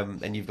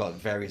 And you've got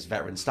various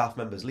veteran staff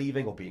members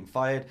leaving or being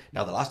fired.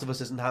 Now The Last of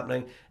Us isn't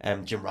happening.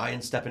 Jim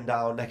Ryan's stepping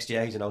down next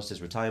year. He's announced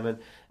his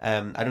retirement.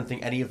 I don't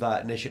think any of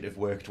that initiative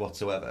worked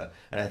whatsoever.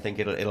 And I think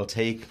it'll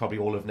take probably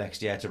all of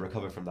next year to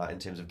recover from that in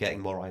terms of getting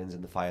more irons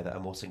in the fire that are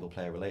more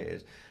single-player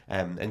related,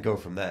 and go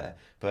from there.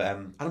 But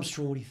Adam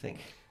Straw, what do you think?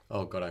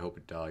 Oh God, I hope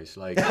it dies.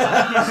 Seriously.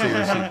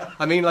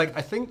 I mean, I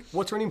think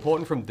what's really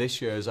important from this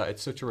year is that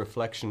it's such a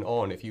reflection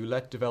on, if you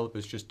let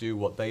developers just do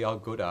what they are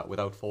good at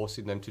without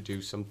forcing them to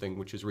do something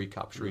which is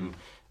recapturing,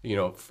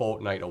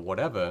 Fortnite or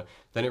whatever,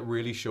 then it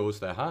really shows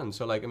their hand.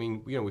 So,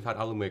 we've had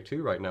Alan Wake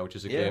 2 right now, which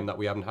is a game that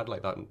we haven't had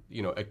like that,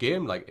 a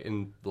game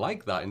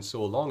like that in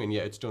so long, and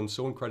yet it's done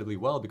so incredibly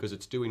well because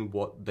it's doing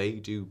what they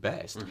do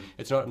best.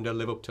 It's not going to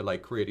live up to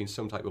creating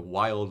some type of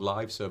wild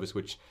live service,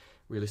 which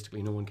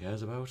realistically no one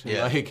cares about.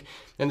 And,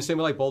 and the same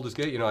with Baldur's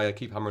Gate, I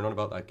keep hammering on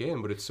about that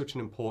game, but it's such an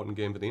important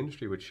game for the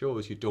industry, which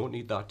shows you don't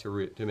need that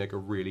to make a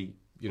really,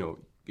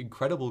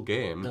 incredible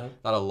game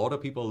that a lot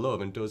of people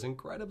love and does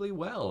incredibly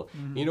well.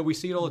 We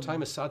see it all the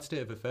time, a sad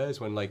state of affairs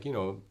when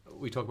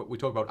we talk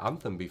about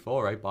Anthem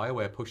before, right?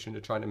 BioWare pushed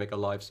into trying to make a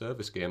live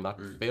service game that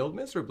failed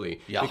miserably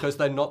because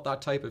they're not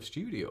that type of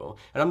studio.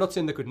 And I'm not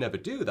saying they could never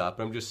do that,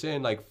 but I'm just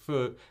saying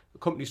for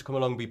companies to come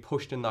along and be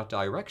pushed in that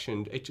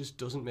direction, it just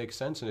doesn't make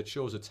sense, and it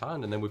shows its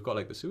hand. And then we've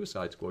got the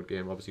Suicide Squad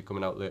game obviously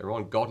coming out later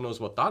on. God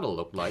knows what that'll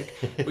look like.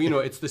 But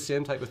it's the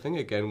same type of thing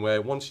again,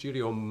 where one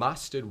studio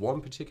mastered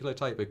one particular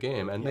type of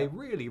game, and they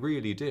really,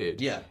 really did.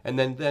 Yeah. And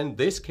then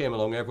this came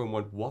along, everyone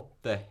went, what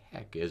the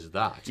heck is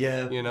that?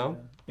 Yeah.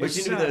 Which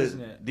seems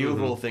to be the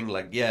overall thing,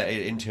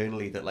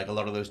 internally, that a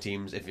lot of those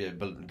teams, if you're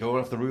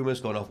going off the rumours,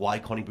 going off why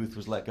Connie Booth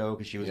was let go,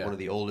 because she was one of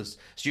the oldest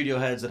studio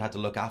heads that had to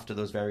look after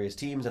those various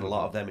teams, and a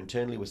lot of them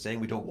internally were was saying,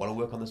 we don't want to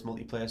work on this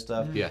multiplayer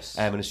stuff. Yes.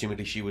 And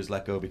assumedly she was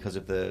let go because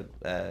of the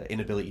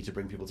inability to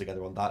bring people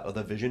together on that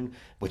other vision,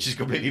 which is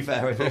completely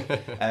fair, I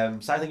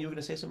think. So I think you were going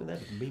to say something there,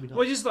 but maybe not.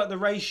 Well, just like the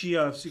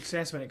ratio of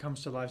success when it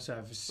comes to live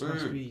service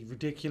must be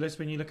ridiculous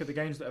when you look at the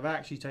games that have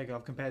actually taken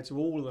off compared to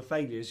all of the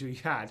failures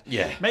we've had.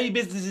 Yeah. Maybe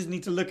businesses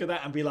need to look at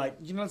that and be like,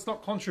 let's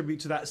not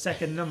contribute to that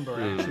second number,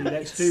 actually.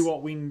 Let's do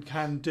what we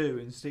can do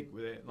and stick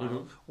with it.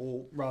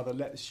 Or rather,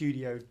 let the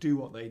studio do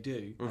what they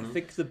do. I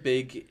think the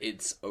big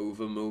 "it's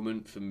over"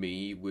 moment for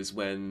me was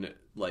when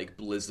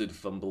Blizzard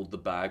fumbled the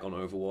bag on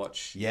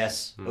Overwatch.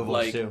 Yes,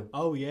 Overwatch 2.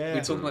 Oh, yeah.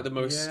 We're talking one of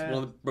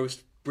the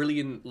most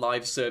brilliant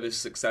live service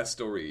success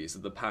stories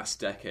of the past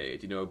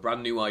decade.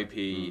 Brand new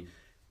IP,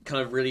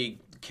 kind of really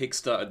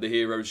kickstarted the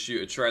hero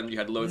shooter trend. You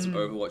had loads of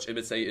Overwatch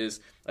imitators.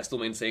 I still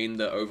maintain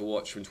that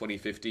Overwatch from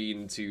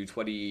 2015 to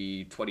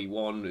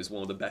 2021 is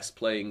one of the best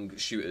playing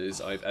shooters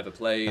I've ever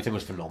played. I think it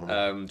was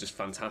phenomenal. Just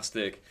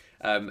fantastic.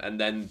 And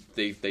then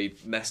they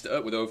messed it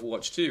up with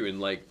Overwatch 2 and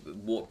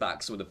walked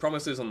back some of the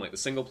promises on the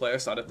single player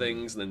side of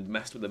things, and then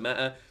messed with the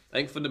meta. I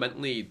think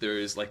fundamentally there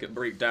is a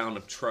breakdown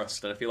of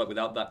trust, and I feel like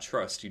without that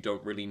trust, you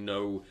can't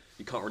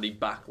really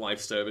back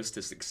live service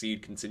to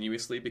succeed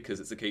continuously,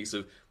 because it's a case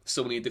of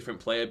so many different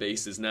player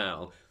bases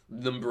now,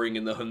 numbering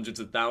in the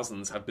hundreds of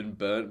thousands, have been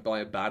burnt by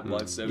a bad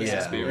live service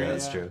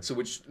experience. That's true. So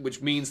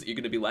which means that you're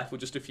going to be left with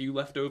just a few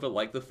left over,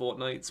 like the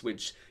Fortnites,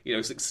 which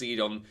succeed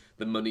on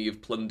the money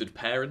of plundered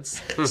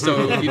parents.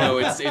 So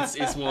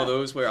it's one of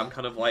those where I'm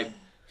kind of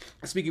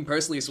speaking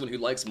personally as someone who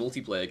likes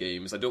multiplayer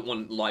games, I don't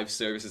want live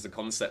service as a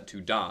concept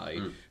to die.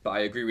 But I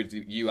agree with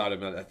you,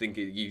 Adam. I think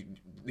you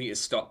need to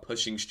stop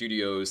pushing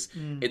studios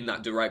in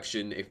that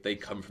direction if they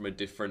come from a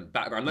different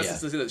background. That's not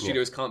to say that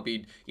studios can't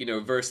be,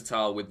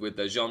 versatile with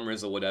their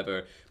genres or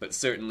whatever, but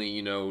certainly,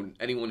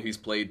 anyone who's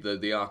played the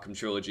Arkham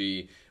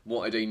trilogy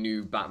wanted a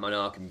new Batman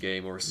Arkham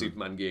game or a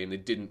Superman game. They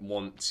didn't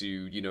want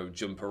to,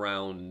 jump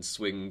around and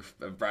swing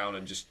around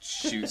and just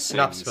shoot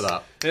Snaps things.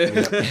 for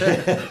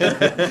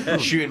that.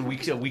 Shooting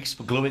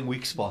glowing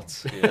weak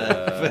spots for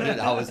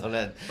hours on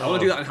end. I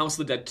want to do that in House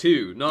of the Dead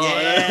too. No,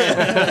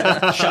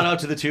 Shout out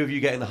to the two of you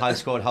getting the high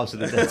score in House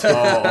of the Dead.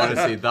 Oh,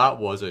 honestly, that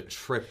was a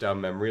trip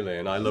down memory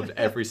lane. I loved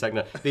every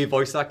second. The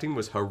voice acting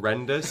was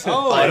horrendous.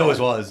 I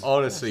always was.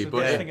 Honestly, That's but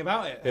the best thing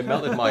about it. it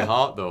melted my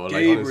heart though.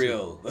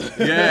 Gabriel.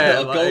 Honestly.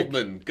 Yeah,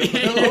 Goldman.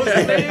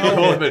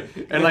 Goldman.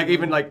 And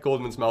even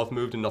Goldman's mouth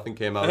moved and nothing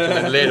came out. And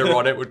then later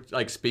on it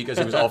would speak as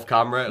it was off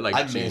camera.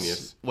 I Genius.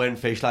 miss when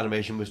facial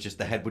animation was just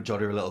the head would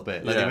judder a little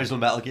bit. The original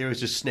Metal Gear was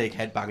just Snake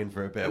head banging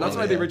for a bit. And that's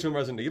why the original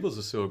Resident Evils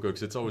are so good,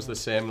 because it's always the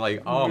same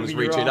arms Moving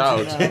your reaching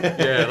arms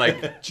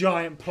out.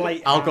 giant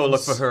plate. I'll go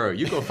look hands. for her.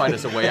 You go find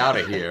us a way out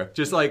of here.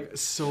 Just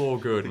so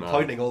good, man.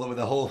 pointing all over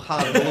the whole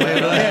hand all the way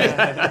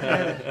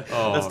over.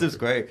 That's just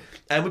great.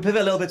 And we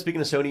pivot a little bit,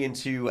 speaking of Sony,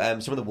 into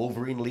some of the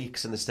Wolverine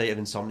leaks and the state of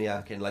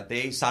Insomniac, and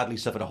they sadly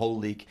suffered a whole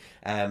leak.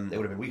 It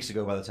would have been weeks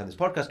ago by the time this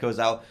podcast goes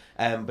out.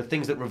 But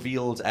things that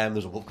revealed,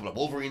 there's a couple of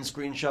Wolverine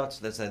screenshots.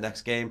 That's their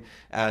next game,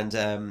 and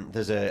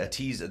there's a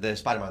teaser. The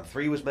Spider-Man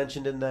 3 was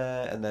mentioned in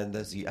there, and then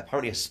there's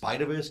apparently a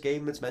Spider-Verse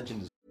game that's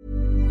mentioned.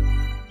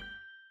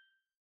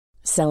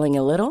 Selling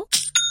a little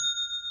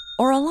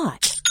or a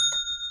lot?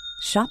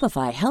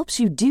 Shopify helps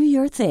you do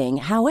your thing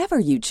however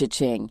you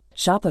cha-ching.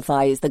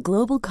 Shopify is the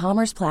global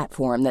commerce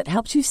platform that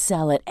helps you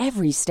sell at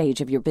every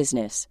stage of your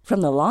business.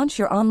 From the launch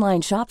your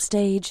online shop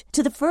stage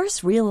to the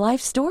first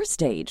real-life store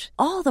stage,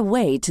 all the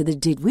way to the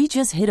did we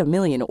just hit a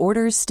million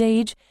orders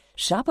stage.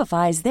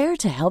 Shopify's there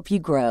to help you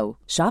grow.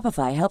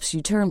 Shopify helps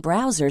you turn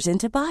browsers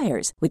into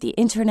buyers with the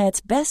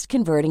internet's best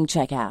converting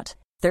checkout.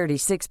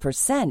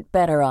 36%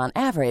 better on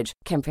average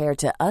compared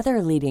to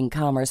other leading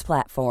commerce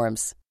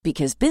platforms.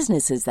 Because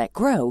businesses that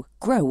grow,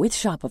 grow with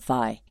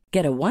Shopify.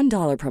 Get a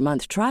 $1 per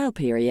month trial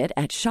period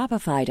at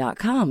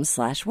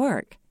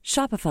shopify.com/work.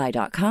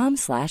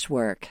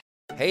 Shopify.com/work.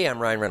 Hey, I'm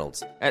Ryan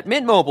Reynolds. At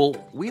Mint Mobile,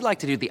 we like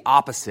to do the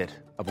opposite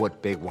of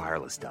what Big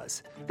Wireless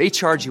does. They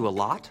charge you a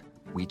lot,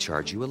 we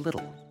charge you a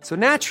little. So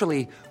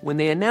naturally, when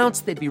they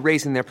announced they'd be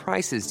raising their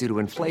prices due to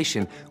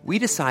inflation, we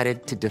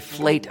decided to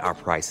deflate our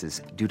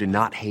prices due to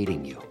not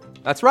hating you.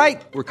 That's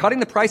right. We're cutting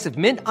the price of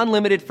Mint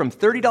Unlimited from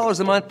 $30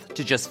 a month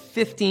to just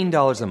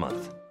 $15 a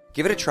month.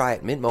 Give it a try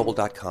at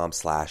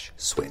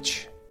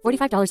mintmobile.com/switch.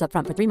 $45 up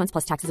front for 3 months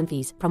plus taxes and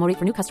fees. Promo rate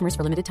for new customers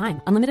for limited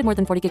time. Unlimited more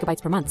than 40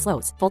 gigabytes per month.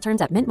 Slows full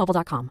terms at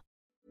mintmobile.com.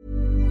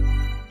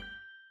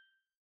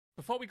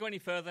 Before we go any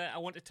further, I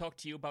want to talk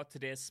to you about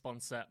today's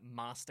sponsor,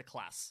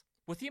 Masterclass.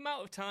 With the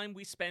amount of time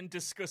we spend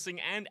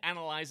discussing and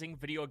analyzing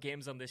video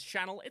games on this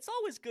channel, it's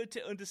always good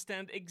to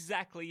understand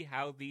exactly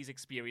how these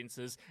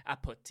experiences are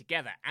put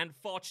together. And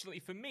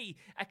fortunately for me,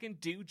 I can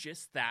do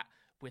just that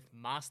with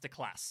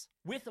Masterclass.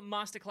 With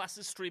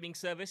Masterclass's streaming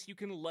service, you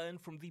can learn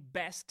from the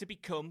best to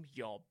become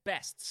your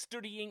best,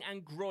 studying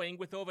and growing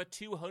with over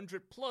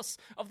 200 plus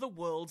of the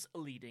world's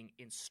leading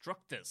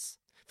instructors.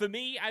 For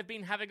me, I've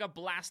been having a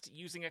blast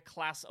using a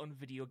class on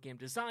video game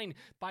design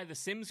by The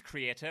Sims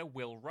creator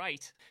Will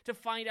Wright to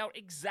find out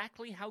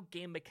exactly how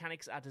game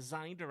mechanics are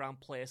designed around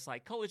player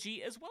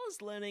psychology, as well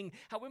as learning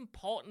how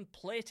important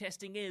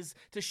playtesting is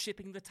to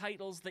shipping the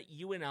titles that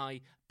you and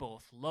I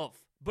both love.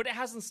 But it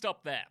hasn't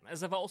stopped there,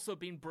 as I've also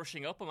been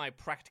brushing up on my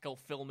practical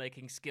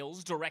filmmaking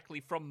skills directly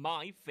from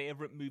my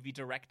favourite movie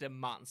director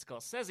Martin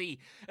Scorsese,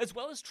 as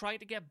well as trying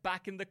to get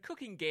back in the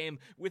cooking game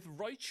with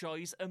Roy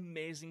Choi's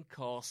amazing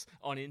course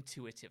on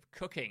intuitive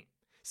cooking.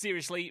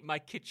 Seriously, my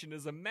kitchen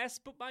is a mess,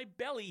 but my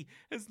belly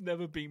has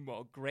never been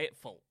more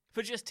grateful.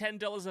 For just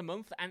 $10 a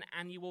month, an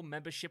annual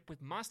membership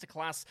with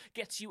Masterclass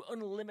gets you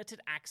unlimited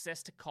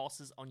access to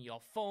courses on your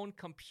phone,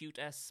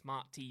 computer,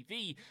 smart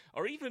TV,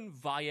 or even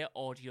via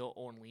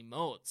audio-only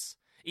modes.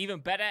 Even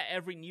better,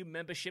 every new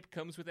membership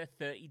comes with a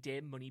 30-day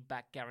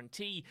money-back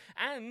guarantee,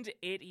 and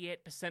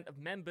 88% of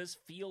members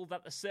feel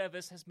that the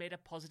service has made a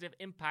positive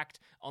impact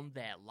on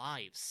their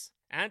lives.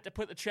 And to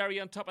put the cherry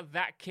on top of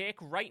that cake,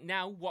 right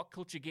now, What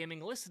Culture Gaming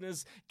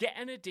listeners get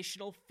an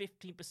additional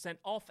 15%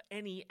 off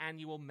any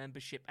annual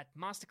membership at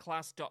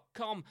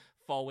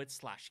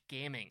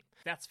masterclass.com/gaming.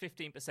 That's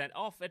 15%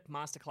 off at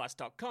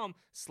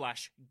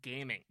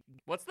masterclass.com/gaming.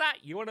 What's that?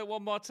 You want it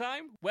one more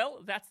time? Well,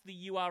 that's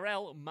the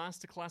URL,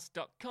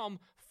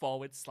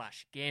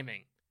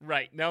 masterclass.com/gaming.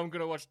 Right, now I'm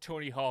going to watch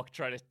Tony Hawk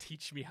try to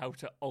teach me how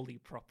to ollie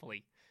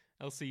properly.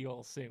 I'll see you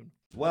all soon.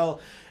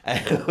 Well,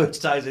 which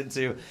ties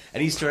into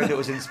an Easter egg that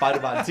was in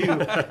Spider-Man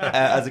 2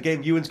 as a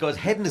game. Ewan's got his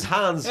head in his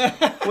hands.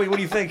 What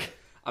do you think?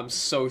 I'm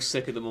so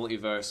sick of the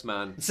multiverse,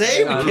 man.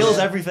 Same, it kills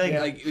everything.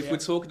 Like, if we're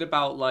talking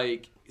about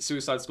like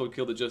Suicide Squad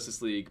Kill the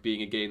Justice League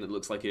being a game that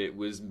looks like it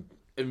was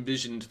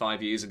envisioned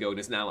 5 years ago and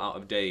is now out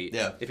of date.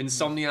 Yeah. If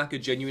Insomniac are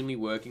genuinely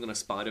working on a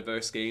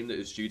Spider-Verse game that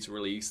is due to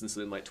release in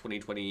something like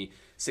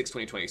 2026,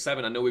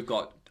 2027, I know we've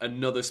got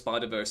another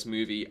Spider-Verse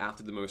movie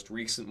after the most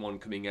recent one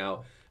coming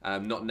out.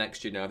 Not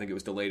next year now. I think it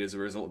was delayed as a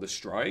result of the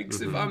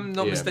strikes, if I'm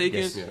not mistaken.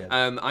 Yes,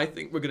 yeah. I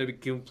think we're going to be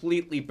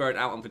completely burnt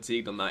out and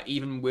fatigued on that.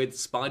 Even with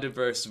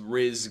Spider-Verse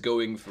Riz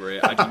going for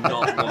it, I do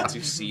not want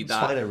to see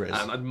that. Spider-Riz.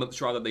 I'd much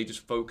rather they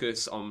just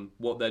focus on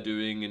what they're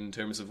doing in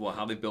terms of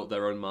how they built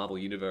their own Marvel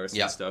universe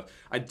and stuff.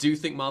 I do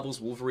think Marvel's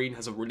Wolverine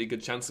has a really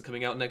good chance of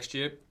coming out next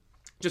year,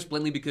 just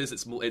plainly because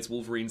it's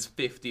Wolverine's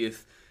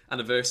 50th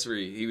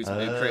anniversary. He was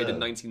created in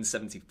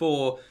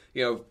 1974.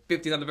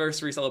 50th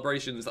anniversary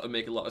celebrations, that would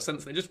make a lot of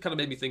sense. And it just kind of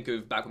made me think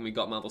of back when we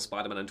got Marvel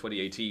Spider-Man in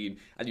 2018,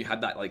 and you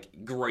had that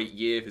great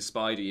year for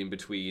Spidey in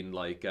between.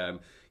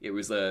 It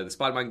was the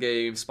Spider-Man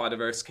game,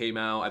 Spider-Verse came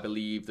out. I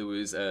believe there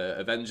was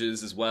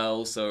Avengers as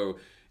well. So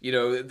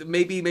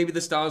maybe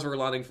the stars were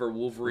aligning for a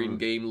Wolverine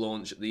game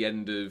launch at the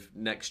end of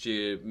next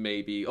year,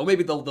 maybe, or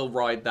maybe they'll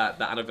ride that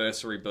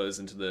anniversary buzz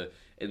into the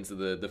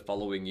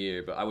following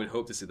year. But I would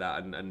hope to see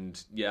that,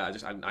 and yeah,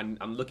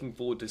 I'm looking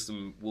forward to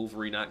some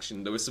Wolverine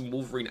action. There were some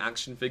Wolverine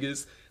action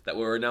figures that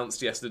were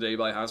announced yesterday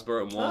by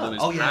Hasbro, and one of them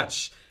is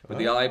Patch with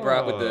the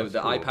eyebrow, with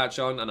the eye patch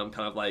on, and I'm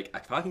kind of like,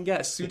 if I can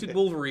get a suited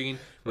Wolverine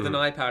with an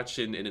eye patch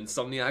in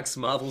Insomniac's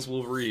Marvel's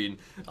Wolverine,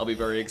 I'll be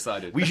very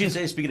excited. We should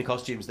say, speaking of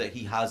costumes, that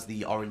he has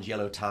the orange,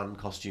 yellow, tan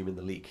costume in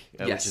the leak,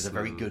 which is a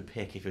very good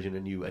pick if you're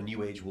doing a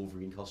new age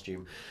Wolverine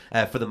costume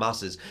for the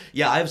masses.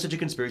 Yeah, I have such a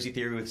conspiracy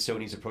theory with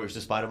Sony's approach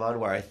to Spider-Man,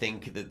 where I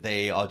think that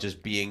they are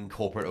just being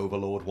corporate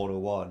overlord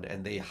 101,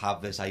 and they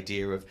have this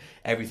idea of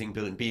everything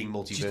being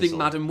multiversal. Do you think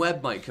Madam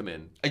Web might come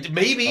in?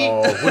 Maybe.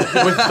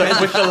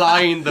 With the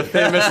line, the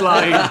famous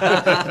line.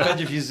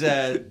 Depends if she's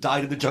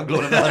died in the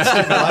jungle or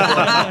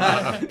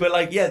not.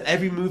 But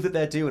every move that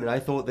they're doing, and I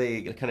thought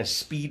they kind of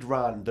speed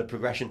ran the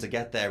progression to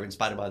get there in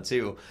Spider-Man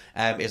 2.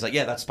 Is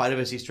that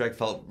Spider-Verse Easter egg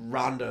felt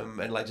random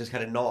and just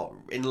kind of not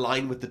in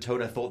line with the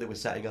tone I thought they were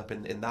setting up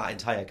in that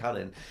entire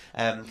canon.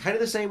 Kind of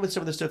the same with some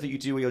of the stuff that you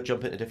do where you're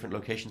jumping to different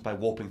locations by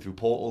warping through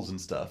portals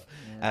and stuff.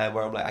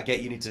 Where I'm like, I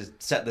get you need to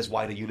set this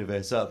wider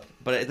universe up,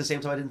 but at the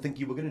same time I didn't think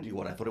you were going to do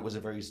one. I thought it was a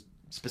very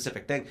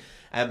specific thing.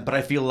 But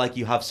I feel like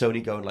you have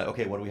Sony going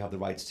okay, what do we have the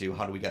rights to?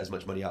 How do we get as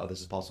much money out of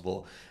this as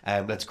possible?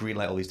 Let's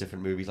greenlight all these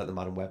different movies like the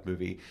Madam Web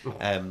movie.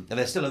 And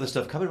there's still other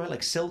stuff coming, right?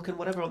 Like Silk and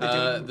whatever.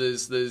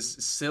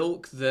 There's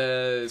Silk.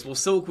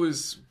 Silk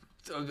was...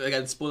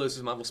 Again, spoilers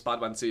for Marvel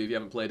Spider-Man 2 if you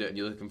haven't played it and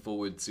you're looking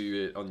forward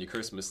to it on your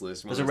Christmas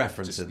list. There's a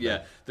reference in there.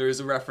 Yeah, there is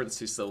a reference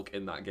to Silk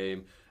in that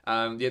game.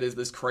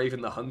 There's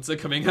Kraven the Hunter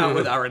coming out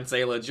with Aaron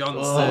Taylor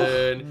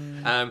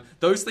Johnson.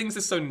 Those things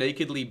are so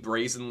nakedly,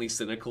 brazenly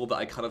cynical that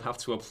I kind of have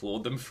to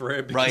applaud them for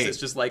it, because it's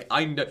just like,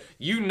 I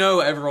know,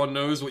 everyone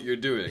knows what you're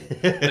doing.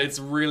 And it's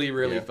really,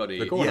 really funny.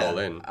 They're going all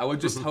in. I would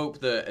just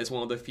hope that it's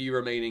one of the few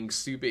remaining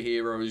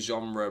superhero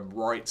genre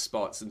bright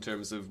spots in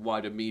terms of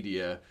wider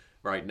media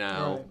right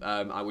now.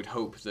 I would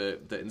hope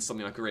that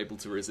Insomniac are able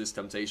to resist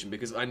temptation,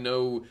 because I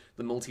know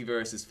the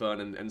multiverse is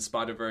fun, and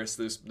Spider-Verse,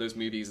 those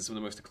movies are some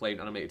of the most acclaimed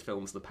animated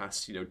films of the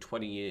past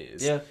 20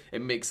 years. Yeah.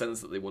 It makes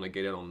sense that they want to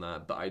get in on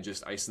that, but I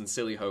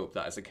sincerely hope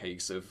that is a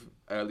case of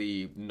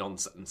early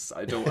nonsense.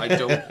 I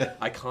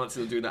can't see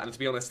them doing that. And to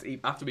be honest,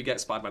 after we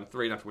get Spider-Man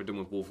 3 and after we're done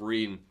with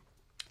Wolverine,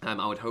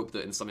 I would hope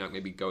that Insomniac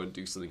maybe go and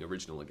do something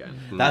original again.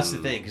 That's the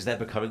thing, because they're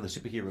becoming the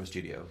superhero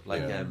studio.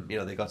 Like,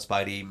 they got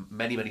Spidey,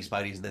 many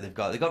Spideys, and then they've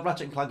got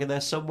Ratchet and Clank in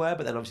there somewhere.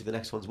 But then obviously the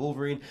next one's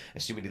Wolverine.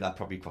 Assuming that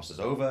probably crosses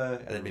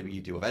over, and then maybe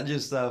you do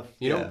Avengers stuff.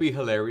 You know, it'd be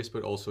hilarious,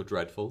 but also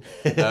dreadful.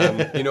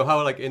 You know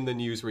how, like, in the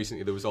news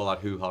recently there was all that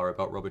hoo-ha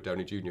about Robert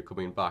Downey Jr.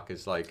 coming back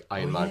as like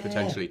Iron Man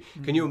potentially.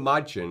 Can you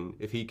imagine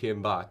if he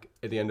came back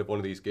at the end of one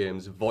of these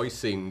games,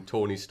 voicing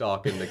Tony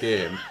Stark in the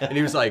game, and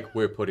he was like,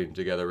 "We're putting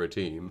together a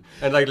team,"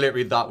 and like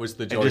literally that was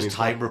the joining. And just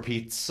time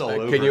repeats all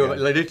over. Can you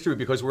literally,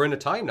 because we're in a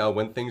time now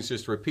when things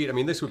just repeat. I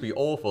mean, this would be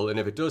awful, and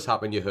if it does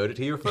happen, you heard it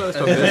here first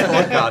on this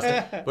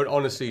podcast. But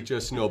honestly,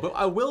 just no. But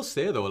I will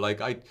say though, like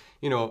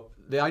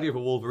the idea of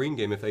a Wolverine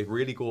game, if they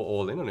really go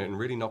all in on it and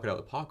really knock it out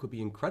of the park, would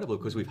be incredible,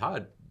 because we've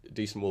had a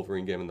decent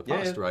Wolverine game in the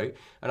past, right?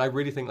 And I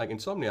really think like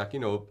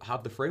Insomniac,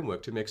 have the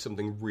framework to make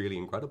something really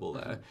incredible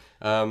there.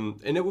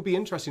 And it would be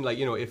interesting, like,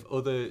 if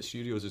other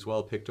studios as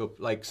well picked up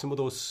like some of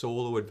those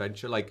solo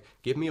adventure, like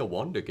give me a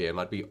Wonder game,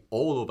 I'd be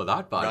all over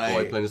that bad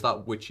boy, playing as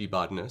that witchy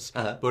badness.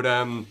 But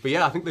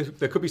yeah, I think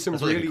there could be some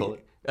really...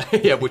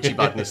 yeah, Witchy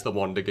Badness, the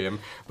Wonder game.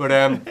 But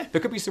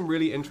there could be some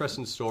really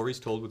interesting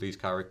stories told with these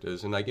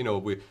characters. And, like,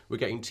 we're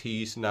getting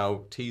teasers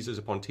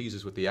upon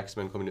teasers with the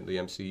X-Men coming into the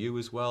MCU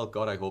as well.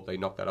 God, I hope they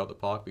knock that out the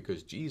park,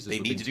 because, Jesus.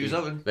 They need to do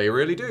something. They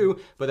really do.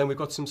 But then we've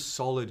got some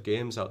solid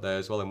games out there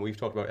as well. And we've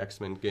talked about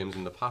X-Men games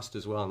in the past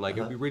as well. And, like,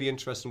 it'd be really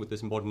interesting with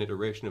this modern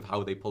iteration of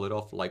how they pull it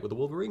off, like with the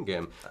Wolverine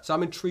game. So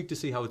I'm intrigued to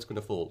see how it's going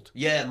to fold.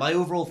 Yeah, my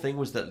overall thing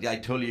was that I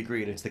totally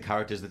agree. And it's the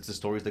characters, it's the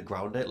stories that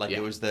ground it. Like,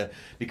 it was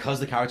because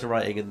the character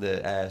writing and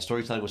the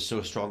storytelling was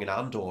so strong in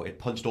Andor, it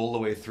punched all the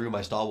way through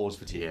my Star Wars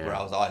fatigue, where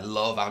I was like, I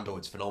love Andor,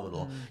 it's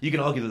phenomenal. You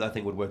can argue that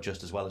thing would work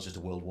just as well as just a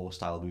World War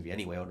style movie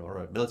anyway,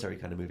 or a military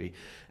kind of movie,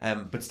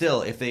 but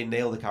still, if they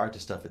nail the character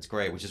stuff, it's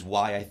great, which is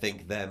why I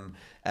think them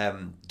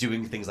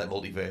doing things like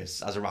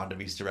multiverse as a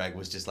random Easter egg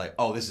was just like,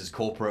 oh, this is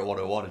corporate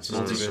 101. It's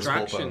just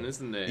distraction,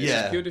 isn't it?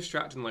 It's pure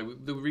distraction.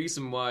 Like, the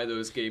reason why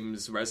those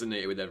games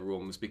resonated with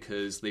everyone was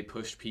because they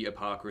pushed Peter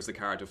Parker as a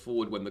character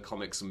forward when the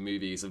comics and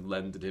movies have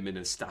landed him in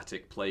a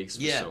static place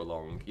for so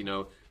long.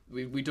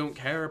 We don't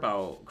care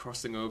about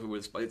crossing over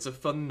with... It's a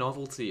fun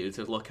novelty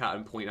to look at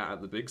and point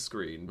at the big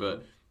screen,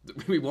 but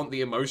we want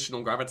the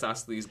emotional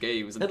gravitas of these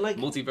games, and like,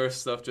 multiverse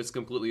stuff just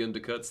completely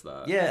undercuts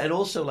that. Yeah, and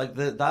also like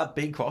that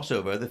big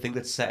crossover, the thing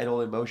that set it all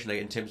in motion, like,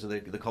 in terms of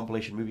the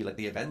compilation movie, like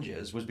the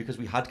Avengers, was because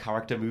we had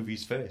character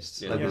movies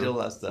first. We did all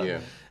that stuff.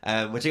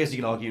 Which I guess you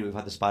can argue, we've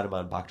had the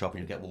Spider-Man backdrop,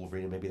 and you get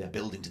Wolverine, and maybe they're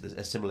building to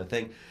a similar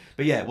thing.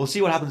 But yeah, we'll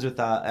see what happens with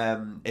that.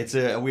 It's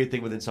a weird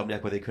thing with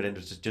Insomniac where they could end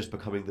up just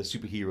becoming the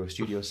superhero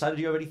studio. Sad,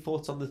 do you have any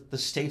thoughts on the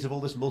state of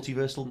all this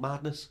multiversal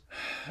madness?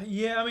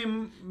 Yeah, I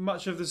mean,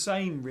 much of the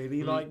same,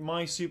 really. Like,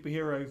 my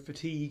superhero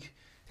fatigue,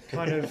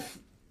 kind of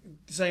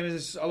same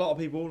as a lot of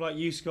people. Like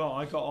you, Scott,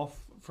 I got off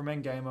from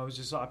Endgame. I was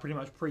just like, I pretty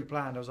much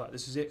pre-planned. I was like,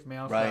 this is it for me.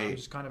 After that, I'm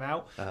just kind of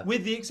out.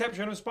 With the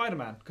exception of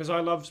Spider-Man, because I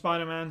love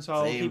Spider-Man, so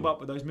I'll keep up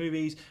with those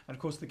movies. And of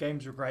course, the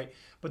games are great.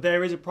 But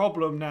there is a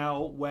problem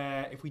now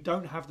where if we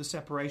don't have the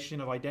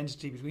separation of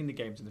identity between the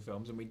games and the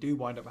films, and we do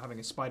wind up having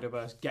a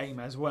Spider-Verse game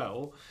as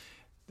well,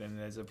 then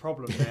there's a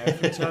problem there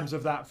in terms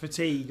of that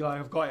fatigue. Like,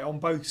 I've got it on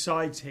both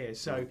sides here.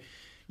 So,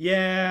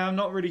 yeah, I'm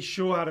not really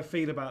sure how to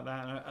feel about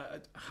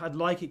that. I'd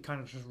like it kind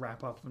of just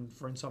wrap up and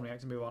for Insomniac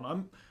to move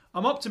on.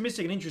 I'm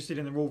optimistic and interested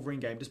in the Wolverine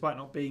game, despite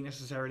not being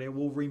necessarily a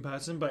Wolverine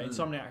person, but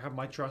Insomniac have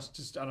my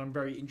trust, and I'm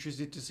very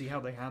interested to see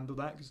how they handle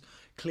that, because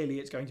clearly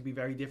it's going to be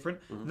very different.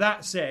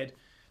 That said,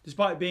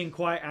 despite being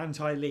quite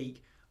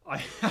anti-leak, I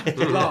had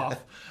to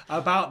laugh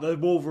about the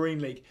Wolverine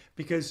leak,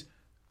 because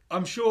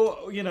I'm sure,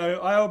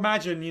 I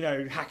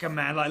imagine, Hacker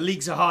Man, like,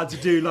 leaks are hard to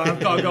do. Like, I've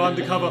got to go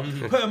undercover,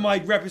 putting my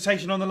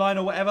reputation on the line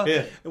or whatever.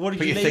 Yeah. What did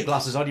Put you your leak? thick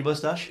glasses on your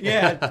moustache.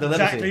 Yeah,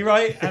 exactly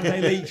right. And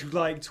they leaked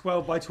like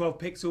 12 by 12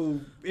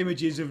 pixel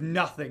images of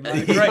nothing.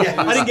 Like, great.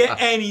 I didn't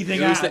get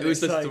anything out of it. It was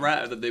the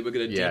threat that they were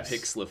going to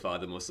de-pixelify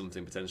them or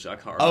something, potentially. I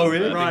can't remember. Oh,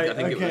 really? I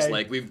think it was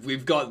like,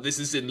 we've got, this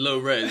is in low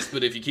res,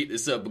 but if you keep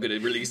this up, we're going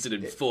to release it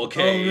in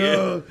 4K.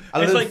 Oh,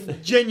 no. It's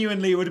like,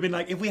 genuinely, it would have been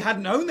like, if we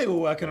hadn't known they were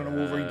working on a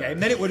Wolverine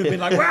game, then it would have been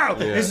like, wow.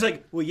 It's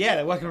like, well, yeah,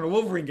 they're working on a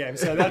Wolverine game,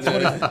 so that's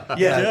what it is. But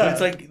it's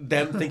like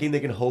them thinking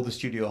they can hold the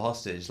studio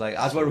hostage. Like,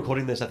 as we're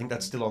recording this, I think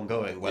that's still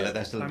ongoing, whether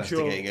they're still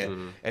investigating it.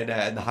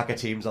 And the hacker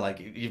teams are like,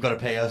 you've got to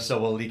pay us,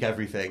 so we'll leak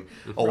everything.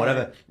 Or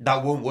whatever.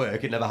 That won't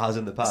work. It never has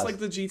in the past. It's like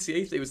the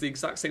GTA thing. It was the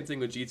exact same thing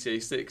with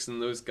GTA 6,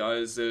 and those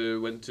guys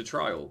went to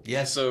trial.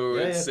 Yes. So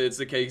it's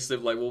a case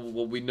of like,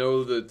 well, we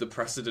know the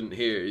precedent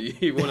here.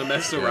 You want to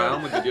mess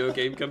around with video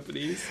game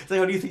companies? It's like,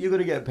 how do you think you're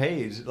going to get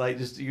paid? Like,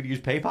 just you use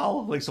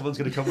PayPal? Like, someone's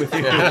going to come with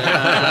you?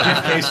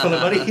 Case full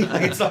of money,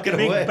 like, it's not going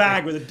to work. Big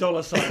bag with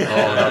a $sign. Oh,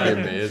 that'd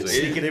be amazing.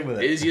 Sneak it in with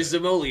it. Here's your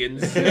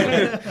simoleons.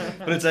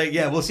 But it's like,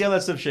 yeah, we'll see how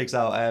that stuff shakes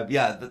out.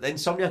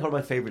 Insomniac are one of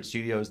my favourite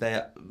studios.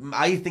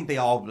 I think they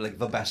are like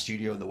the best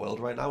studio in the world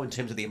right now in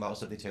terms of the amount of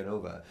stuff they turn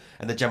over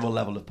and the general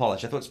level of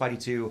polish. I thought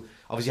Spidey 2,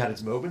 obviously had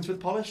its moments with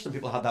polish. Some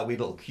people had that weird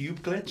little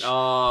cube glitch.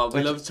 Oh,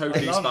 we love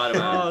Tokyo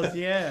Spider-Man.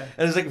 Yeah. And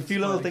there's like a few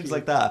little things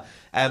like that,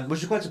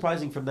 which is quite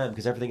surprising from them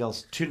because everything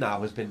else to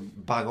now has been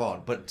bang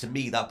on. But to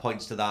me, that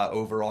points to that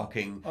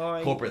overarching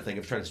corporate thing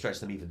of trying to stretch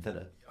them even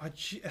thinner.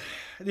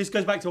 This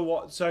goes back to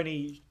what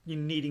Sony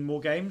needing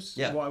more games.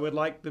 Yeah. What I would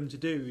like them to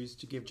do is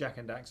to give Jak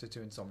and Daxter to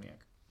Insomniac.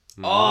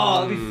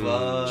 Oh, that'd be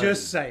fun.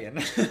 Just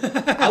saying.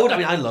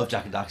 I love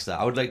Jak and Daxter.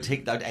 I would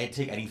take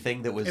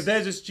anything that was. If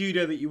there's a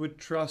studio that you would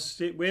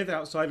trust it with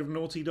outside of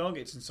Naughty Dog,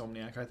 it's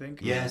Insomniac, I think.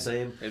 Yeah,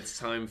 same. It's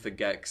time for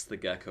Gex the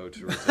Gecko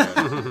to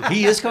return.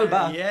 He is coming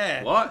back.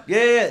 Yeah. What?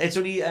 Yeah. It's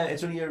only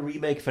a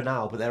remake for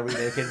now, but they're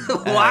remaking.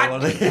 What?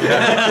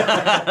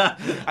 I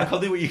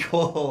can't think what you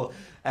call.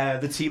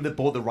 The team that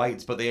bought the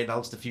rights, but they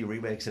announced a few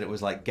remakes, and it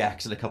was like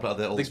Gex and a couple of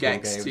other old school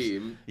games. The Gex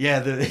team. Yeah,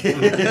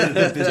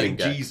 the big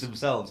G's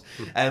themselves.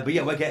 But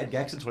yeah, we're getting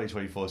Gex in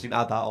 2024, so you can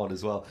add that on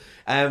as well.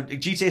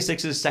 GTA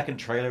 6's second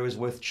trailer is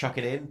worth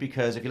chucking in,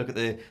 because if you look at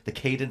the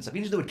cadence, I've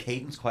been using the word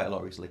cadence quite a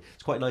lot recently.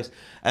 It's quite nice.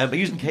 But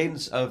using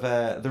cadence of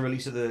the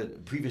release of the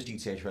previous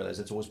GTA trailers,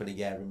 it's always been a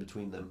year in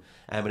between them,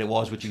 and it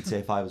was with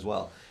GTA 5 as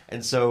well.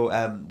 And so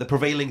the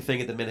prevailing thing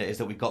at the minute is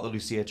that we've got the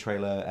Lucia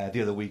trailer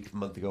the other week, a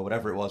month ago,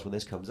 whatever it was when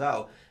this comes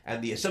out.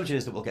 And the assumption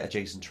is that we'll get a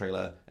Jason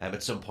trailer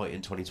at some point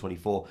in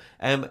 2024.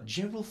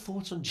 General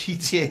thoughts on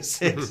GTA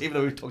 6, even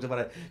though we've talked about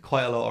it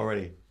quite a lot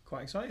already?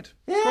 Quite excited.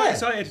 Yeah. Quite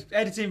excited.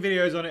 Editing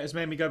videos on it has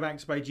made me go back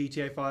to play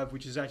GTA 5,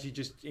 which has actually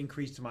just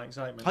increased my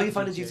excitement. How are you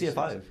finding GTA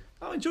 5?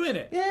 I'm enjoying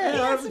it. Yeah,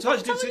 I haven't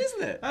touched it since,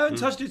 isn't it? I haven't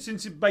touched it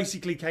since it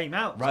basically came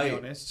out, to Right. be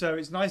honest. So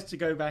it's nice to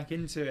go back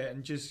into it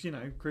and just,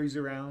 cruise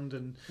around.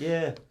 And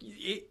Yeah.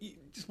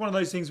 it's one of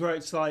those things where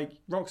it's like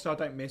Rockstar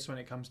don't miss when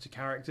it comes to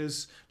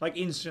characters. Like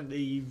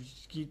instantly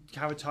you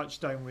have a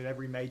touchstone with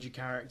every major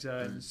character.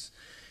 And it's,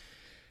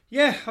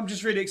 yeah, I'm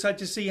just really excited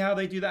to see how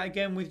they do that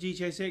again with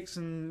GTA 6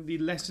 and the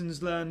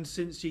lessons learned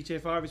since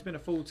GTA 5. It's been a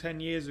full 10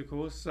 years, of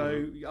course.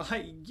 So,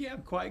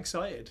 I'm quite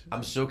excited.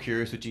 I'm so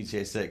curious with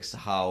GTA 6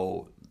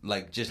 how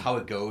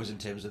it goes in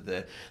terms of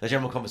the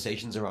general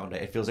conversations around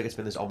it. It feels like it's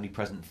been this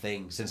omnipresent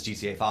thing since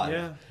GTA 5.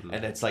 Yeah.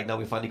 And it's like now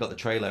we finally got the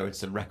trailer.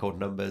 It's in record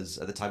numbers.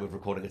 At the time of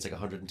recording, it's like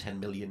 110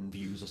 million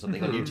views or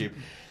something on YouTube.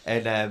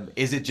 And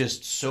is it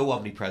just so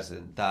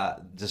omnipresent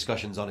that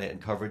discussions on it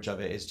and coverage of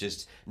it is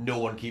just no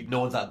one's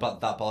that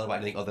bothered about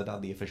anything other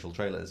than the official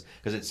trailers,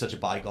 because it's such a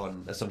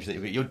bygone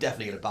assumption that you're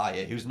definitely going to buy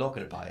it. Who's not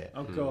going to buy it?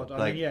 Oh, God.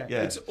 Like, yeah.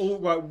 yeah. It's all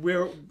right.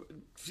 We're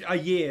a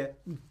year,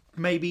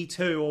 maybe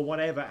two or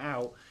whatever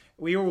out.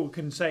 We all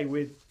can say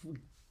with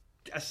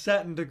a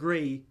certain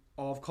degree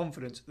of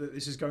confidence that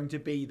this is going to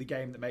be the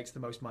game that makes the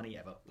most money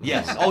ever.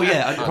 Yes. Oh,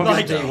 yeah. And probably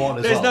Like, day one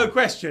as there's well. no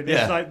question.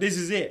 Yeah. It's like, this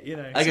is it,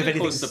 Like if Or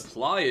anything's...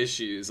 supply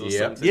issues or Yeah.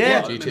 something.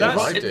 Yeah. GTA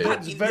 5 did.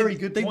 That's a very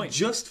good they point.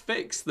 just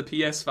fixed the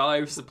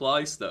PS5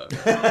 supply stuff.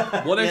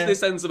 What if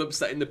this ends up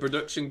upsetting the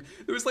production?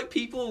 There was like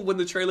people when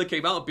the trailer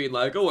came out being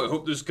like, "Oh, I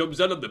hope this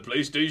comes out on the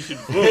PlayStation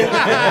 4."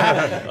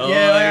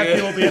 I had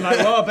people being like,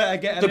 "Oh, I better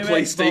get a the new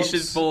PlayStation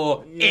Xbox.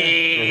 4.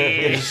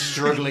 just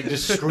struggling,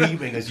 just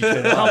screaming as you turn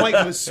it Can't on. wait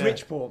for the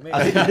Switch port, mate."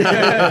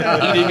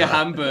 Eating a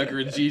hamburger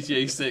in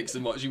GTA 6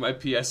 and watching my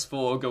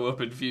PS4 go up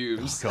in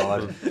fumes.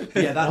 God.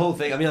 Yeah, that whole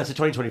thing. I mean, that's a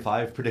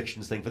 2025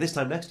 predictions thing for this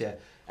time next year.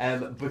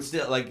 But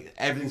still, like,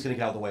 everything's going to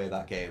get out of the way of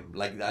that game.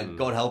 Like,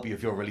 God help you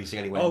if you're releasing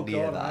anywhere Oh,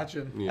 near God, that.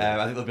 imagine.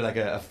 I think there'll be like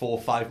a 4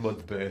 or 5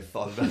 month birth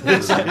on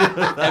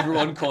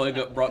Everyone calling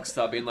up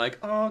Rockstar being like,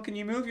 "Oh, can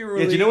you move your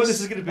release? Yeah, do you know what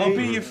this is going to be? I'll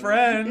be your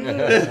friend.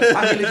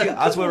 Actually,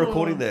 as we're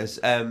recording this,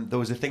 there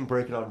was a thing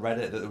breaking on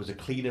Reddit that there was a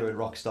cleaner in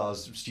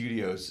Rockstar's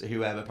studios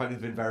who apparently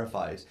have been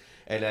verified,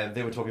 and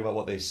they were talking about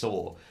what they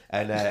saw,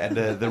 and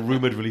the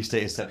rumored release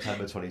date is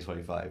September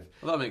 2025.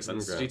 Well, that makes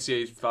sense. Okay.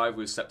 GTA 5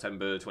 was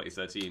September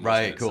 2013.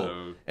 Right, wasn't it? cool.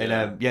 So,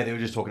 And they were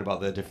just talking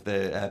about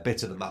the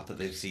bits of the map that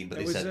they've seen, but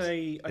There they was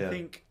said I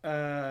think,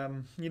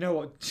 you know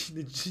what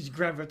the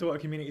Grand Theft Auto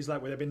community is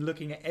like, where they've been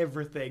looking at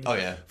everything Oh,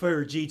 yeah.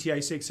 for a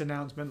GTA 6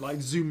 announcement, like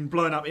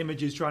blowing up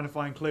images trying to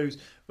find clues.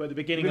 But at the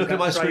beginning Let of me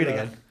that look at my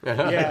trailer, screen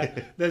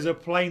yeah, there's a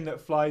plane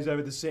that flies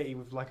over the city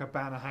with like a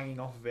banner hanging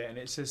off of it, and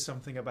it says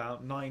something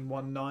about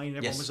 919.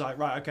 Everyone Yes. was like,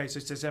 right, okay, so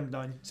it's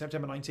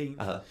September 19th.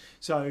 Uh-huh.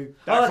 So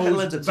that that kinda falls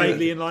lends it to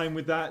vaguely it. in line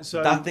with that.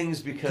 So that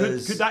thing's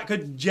because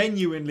could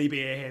genuinely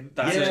be a hint.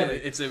 That's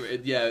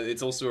Yeah.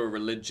 it's also a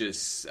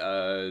religious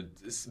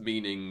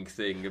meaning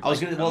thing. Of I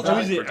was like, gonna- well,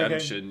 that- is it?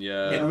 redemption.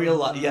 Yeah. in real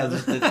life,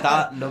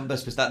 that number,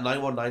 that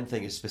 919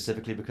 thing is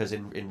specifically because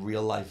in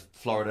real life,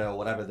 Florida or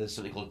whatever, there's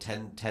something called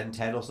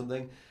 1010 or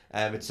something.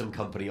 It's some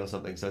company or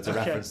something, so it's a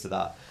reference to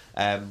that.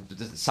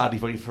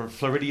 Sadly, for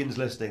Floridians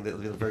listening, it'll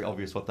be very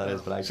obvious what that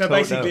is. But I So don't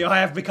basically, know. I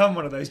have become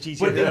one of those GTA.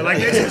 But- They're like,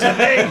 this is a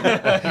thing.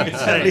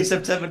 It's only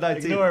September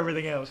 19th. Ignore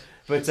everything else.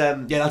 But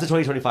that's a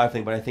 2025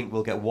 thing. But I think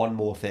we'll get one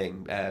more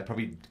thing,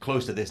 probably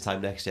close to this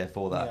time next year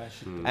for that.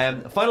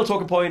 Yeah, Final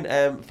talking point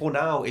for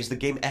now is the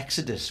game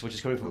Exodus, which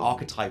is coming from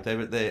Archetype.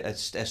 They're a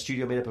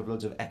studio made up of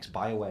loads of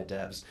ex-BioWare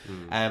devs,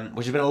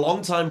 which has been a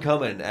long time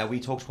coming. We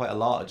talked quite a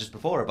lot just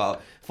before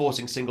about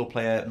forcing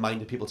single-player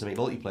minded people to make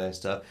multiplayer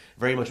stuff.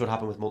 Very much what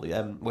happened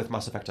with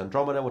Mass Effect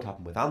Andromeda, what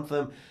happened with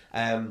Anthem,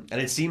 and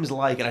it seems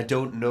like, and I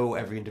don't know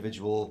every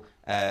individual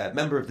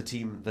member of the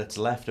team that's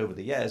left over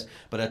the years,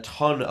 but a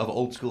ton of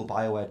old school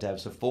BioWare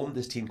devs have formed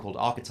this team called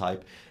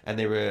Archetype, and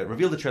they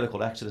revealed a trailer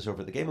called Exodus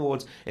over at the Game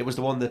Awards. It was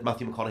the one that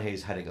Matthew McConaughey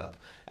is heading up,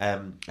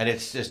 and it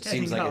just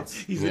seems like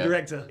he's the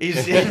director. He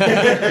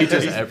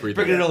does everything,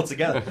 bringing it all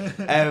together.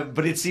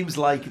 But it seems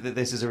like that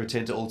this is a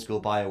return to old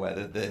school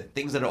BioWare. The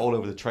things that are all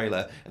over the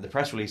trailer and the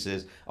press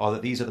releases are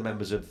that these are the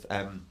members of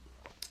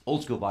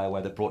old school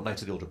BioWare that brought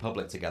Knights of the Old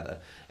Republic together,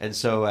 and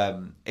so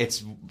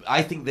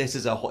I think this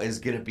is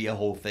going to be a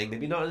whole thing.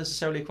 Maybe not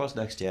necessarily across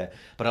next year,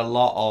 but a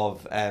lot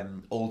of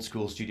old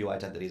school studio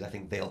identities. I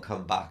think they'll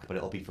come back, but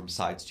it'll be from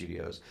side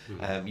studios.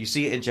 You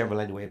see it in general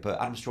anyway.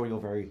 But I'm sure you're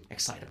very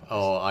excited about this.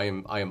 Oh, I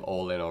am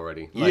all in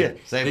already.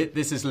 Like, same.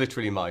 This is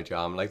literally my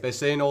jam. Like, they're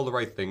saying all the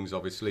right things,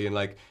 obviously, and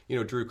like, you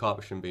know, Drew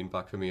Karpyshyn being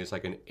back for me is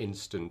like an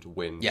instant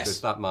win. Yes,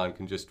 because that man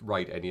can just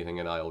write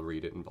anything and I'll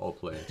read it and I'll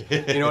play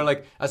it. You know,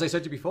 like as I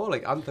said to you before,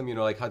 like Anthem, you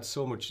know, like had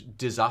so much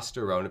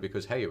disaster around it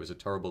because hey, it was a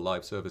terrible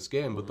live service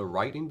game, but the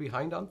writing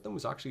behind Anthem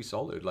was actually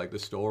solid. Like the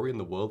story and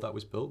the world that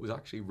was built was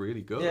actually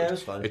really good. Yeah, it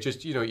was fun. It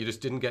just, you know, you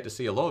just didn't get to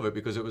see a lot of it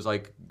because it was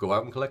like go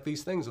out and collect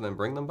these things and then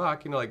bring them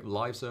back. You know, like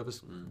live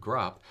service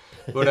crap.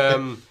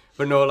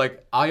 But no,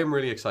 like I am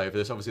really excited for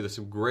this. Obviously, there's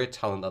some great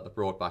talent that they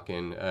brought back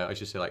in. I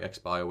should say, like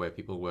ex-BioWare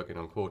people working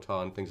on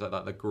KOTOR and things like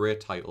that. They're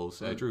great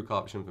titles. Drew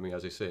Karpyshyn for me,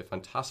 as I say, a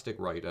fantastic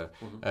writer.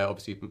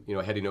 Obviously, you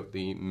know, heading up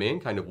the main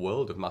kind of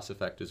world of Mass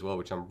Effect as well,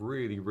 which I'm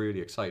really, really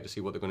excited to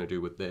see what they're going to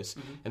do with this.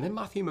 And then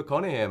Matthew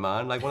McConaughey,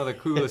 man, like one of the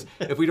coolest.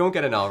 If we don't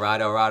get an all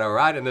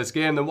right in this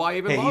game, then why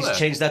even bother? He's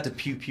changed that to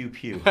pew pew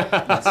pew.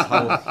 That's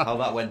how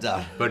that went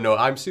down. But no,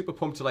 I'm super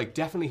pumped to like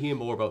definitely hear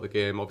more about the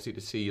game. Obviously,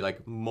 to see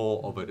like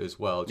more of it as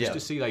well, just to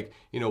see like,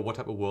 you know, what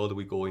type of world are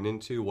we going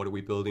into? What are we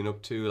building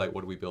up to? Like,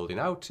 what are we building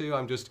out to?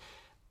 I'm just,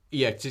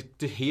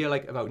 to hear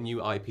like about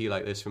new IP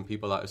like this from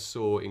people that are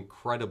so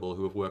incredible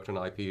who have worked on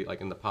IP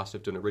like in the past,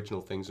 have done original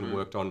things and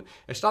worked on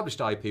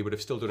established IP, but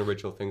have still done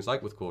original things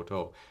like with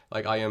KOTOR.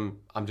 Like I'm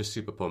just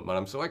super pumped, man.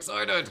 I'm so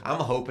excited. I'm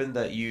hoping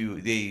that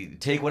they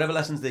take whatever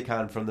lessons they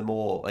can from the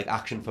more like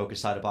action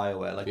focused side of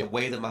BioWare, like the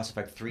way that Mass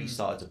Effect 3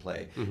 started to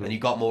play, and you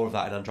got more of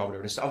that in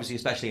Andromeda, and obviously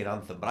especially in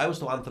Anthem. But I always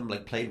thought Anthem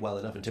like played well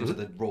enough in terms of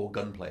the raw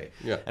gunplay.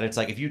 And it's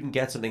like if you can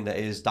get something that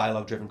is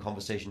dialogue driven,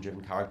 conversation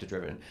driven, character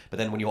driven, but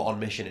then when you're on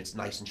mission, it's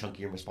nice and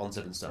chunky and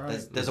responsive and stuff.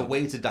 Right. There's a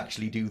way to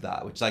actually do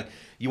that, which like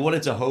you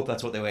wanted to hope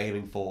that's what they were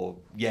aiming for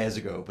years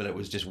ago, but it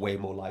was just way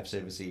more live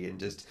servicey and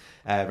just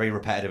very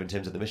repetitive in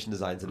terms of the mission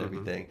designs and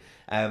everything.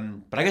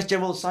 But I guess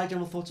general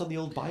thoughts on the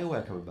old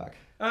BioWare coming back.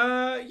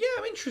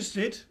 I'm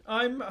interested.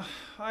 I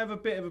have a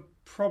bit of a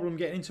problem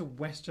getting into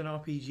Western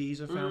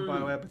RPGs. I found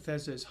BioWare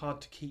Bethesda, it's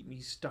hard to keep me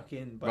stuck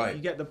in, but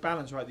you get the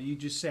balance right that you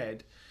just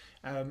said,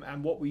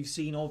 and what we've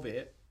seen of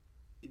it.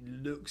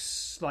 It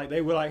looks like they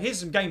were like, here's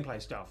some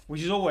gameplay stuff,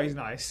 which is always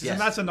nice. Yes.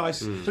 And that's a nice...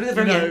 So at the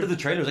very end of the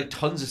trailer, it was like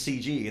tons of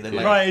CG, and then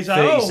like right, it's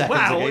like, 30 seconds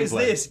wow, of what is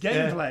this?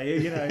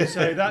 Gameplay, you know.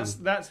 So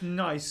that's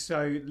nice.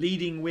 So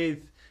leading with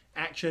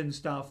action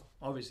stuff,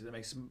 obviously that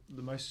makes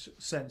the most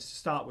sense to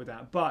start with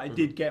that. But it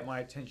did get my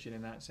attention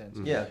in that sense.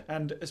 Yeah.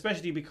 And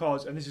especially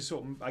because, and this is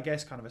sort of, I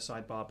guess, kind of a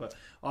sidebar, but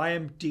I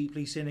am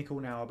deeply cynical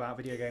now about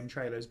video game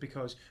trailers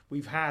because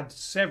we've had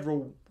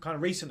several, kind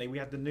of recently, we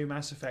had the new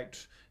Mass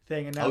Effect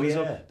thing, and now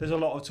there's a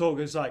lot of talk.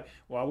 It's like,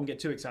 well, I wouldn't get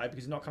too excited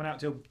because it's not coming out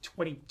till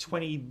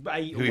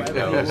 2028 or whatever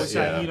people were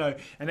saying, you know.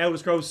 And Elder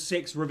Scrolls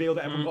 6 revealed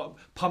that everyone got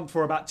pumped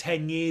for about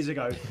 10 years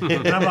ago.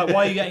 And I'm like,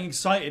 why are you getting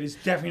excited? It's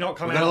definitely not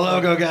coming out. We got a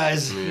logo,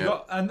 guys.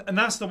 And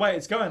that's the way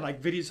it's going.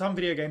 Like some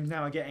video games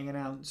now are getting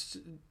announced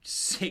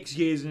 6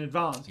 years in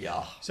advance.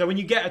 Yeah. So when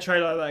you get a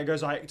trailer like that, it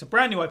goes like, it's a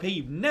brand new IP,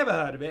 you've never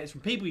heard of it, it's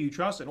from people you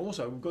trust, and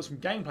also we've got some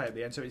gameplay at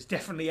the end, so it's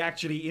definitely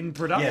actually in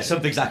production. Yeah,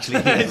 something's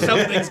actually here.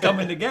 Something's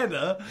coming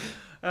together.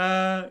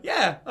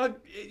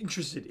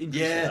 Interested.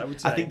 Yeah, I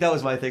would say. I think that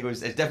was my thing.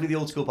 It's definitely the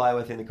old school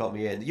BioWare thing that got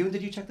me in.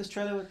 Did you check this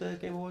trailer with the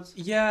Game Awards?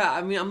 Yeah,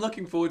 I mean, I'm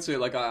looking forward to it.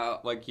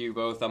 Like you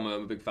both, I'm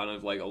a big fan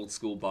of like old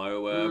school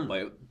BioWare.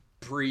 Like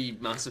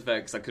pre-Mass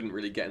Effects, I couldn't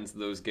really get into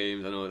those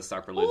games. I know it's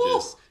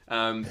sacrilegious. But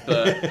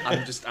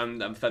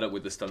I'm fed up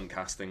with the stunt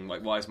casting.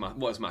 Like, what is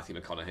Matthew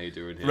McConaughey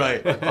doing here?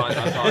 Right.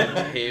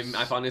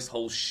 I find his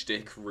whole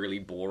shtick really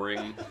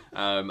boring.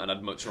 And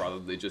I'd much rather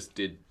they just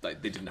did,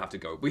 like, they didn't have to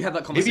go. We had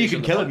that conversation. Maybe you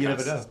can kill him, you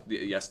never know.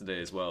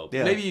 Yesterday as well.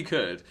 Yeah. Maybe you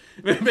could.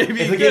 Maybe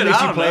if the game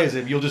makes you play as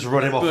him, you'll just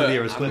run him off the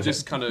nearest cliff.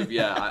 Just kind of,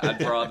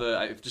 I'd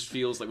rather, it just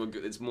feels like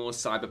it's more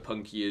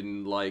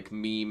cyberpunkian, like,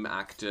 meme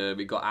actor.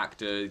 We got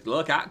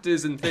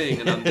actors and thing,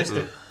 and I'm just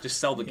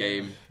sell the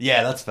game.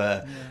 Yeah, that's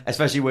fair. Yeah.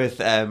 Especially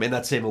with in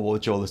that same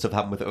award show, all the stuff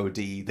happened with OD,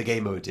 the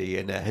game OD,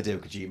 and Hideo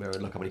Kojima,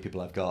 and look how many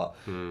people I've got.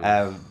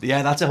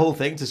 Yeah, that's a whole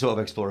thing to sort of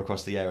explore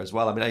across the year as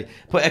well. I mean, I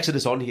put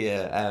Exodus on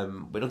here.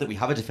 We don't think we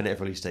have a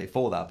definitive release date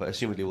for that, but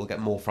assumedly we'll get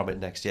more from it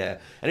next year.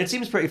 And it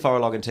seems pretty far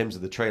along in terms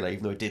of the trailer,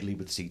 even though it did lead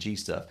with CG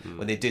stuff.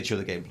 When they did show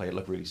the gameplay, it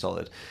looked really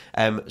solid.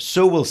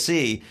 So we'll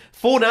see.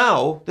 For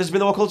now, this has been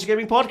the What Culture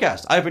Gaming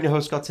Podcast. I've been your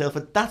host, Scott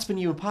Tailford. That's been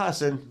Ewan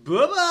Patterson.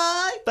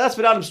 Bye-bye. That's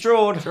been Adam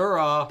Strode.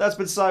 Hurrah. That's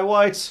been Cy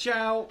White.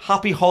 Ciao.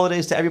 Happy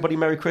holidays to everybody.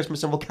 Merry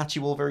Christmas, and we'll catch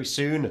you all very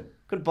soon.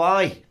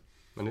 Goodbye.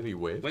 I nearly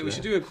waved. Wait, we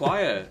should do a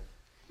choir.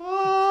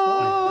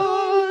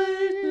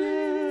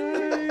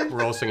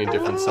 We're all singing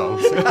different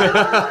songs.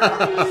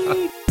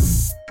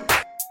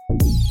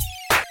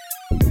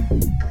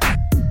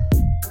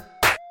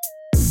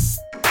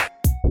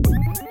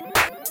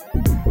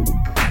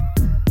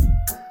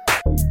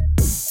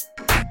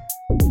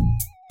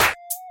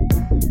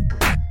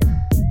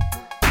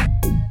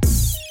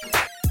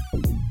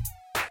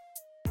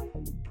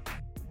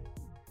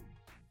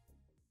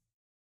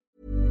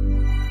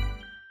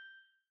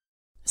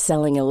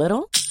 Selling a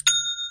little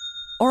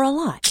or a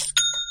lot?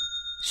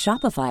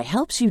 Shopify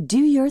helps you do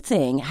your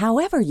thing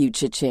however you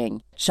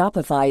cha-ching.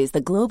 Shopify is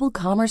the global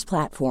commerce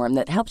platform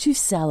that helps you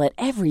sell at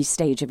every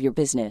stage of your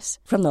business.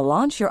 From the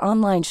launch your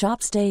online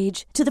shop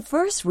stage to the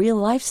first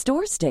real-life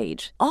store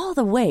stage, all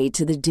the way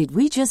to the did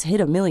we just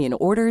hit a million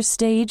orders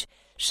stage.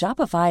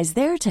 Shopify is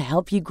there to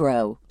help you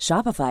grow.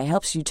 Shopify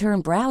helps you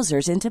turn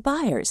browsers into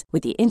buyers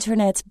with the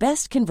internet's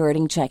best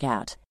converting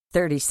checkout.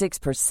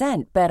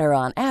 36% better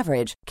on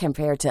average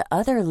compared to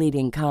other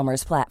leading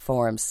commerce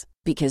platforms.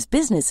 Because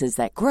businesses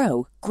that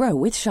grow, grow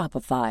with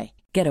Shopify.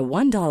 Get a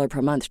 $1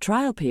 per month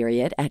trial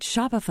period at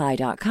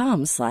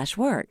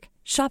shopify.com/work.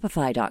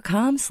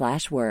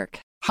 Shopify.com/work.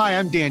 Hi,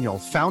 I'm Daniel,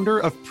 founder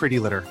of Pretty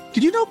Litter.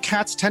 Did you know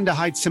cats tend to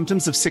hide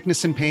symptoms of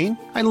sickness and pain?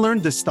 I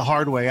learned this the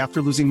hard way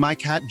after losing my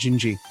cat,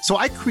 Gingy. So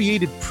I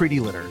created Pretty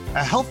Litter,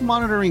 a health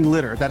monitoring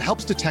litter that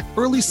helps detect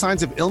early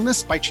signs of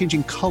illness by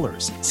changing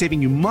colors, saving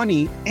you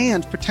money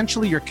and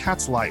potentially your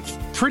cat's life.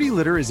 Pretty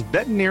Litter is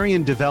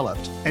veterinarian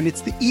developed, and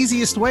it's the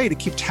easiest way to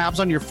keep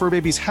tabs on your fur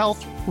baby's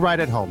health right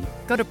at home.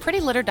 Go to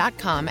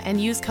prettylitter.com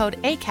and use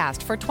code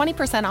ACAST for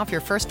 20% off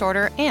your first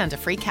order and a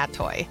free cat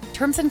toy.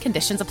 Terms and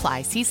conditions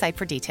apply. See site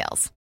for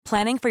details.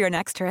 Planning for your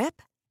next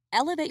trip?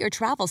 Elevate your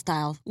travel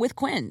style with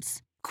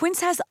Quince.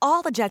 Quince has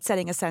all the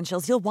jet-setting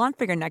essentials you'll want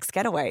for your next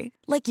getaway,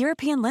 like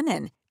European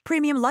linen,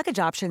 premium luggage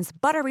options,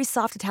 buttery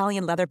soft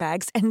Italian leather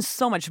bags, and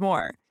so much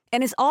more.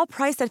 And is all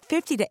priced at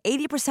 50 to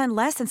 80%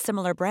 less than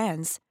similar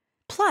brands.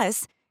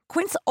 Plus,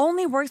 Quince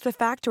only works with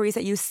factories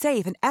that use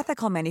safe and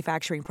ethical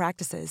manufacturing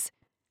practices.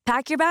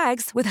 Pack your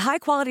bags with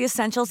high-quality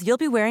essentials you'll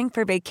be wearing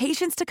for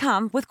vacations to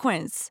come with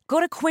Quince.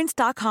 Go to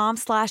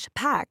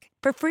quince.com/pack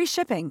for free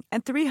shipping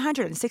and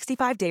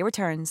 365-day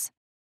returns.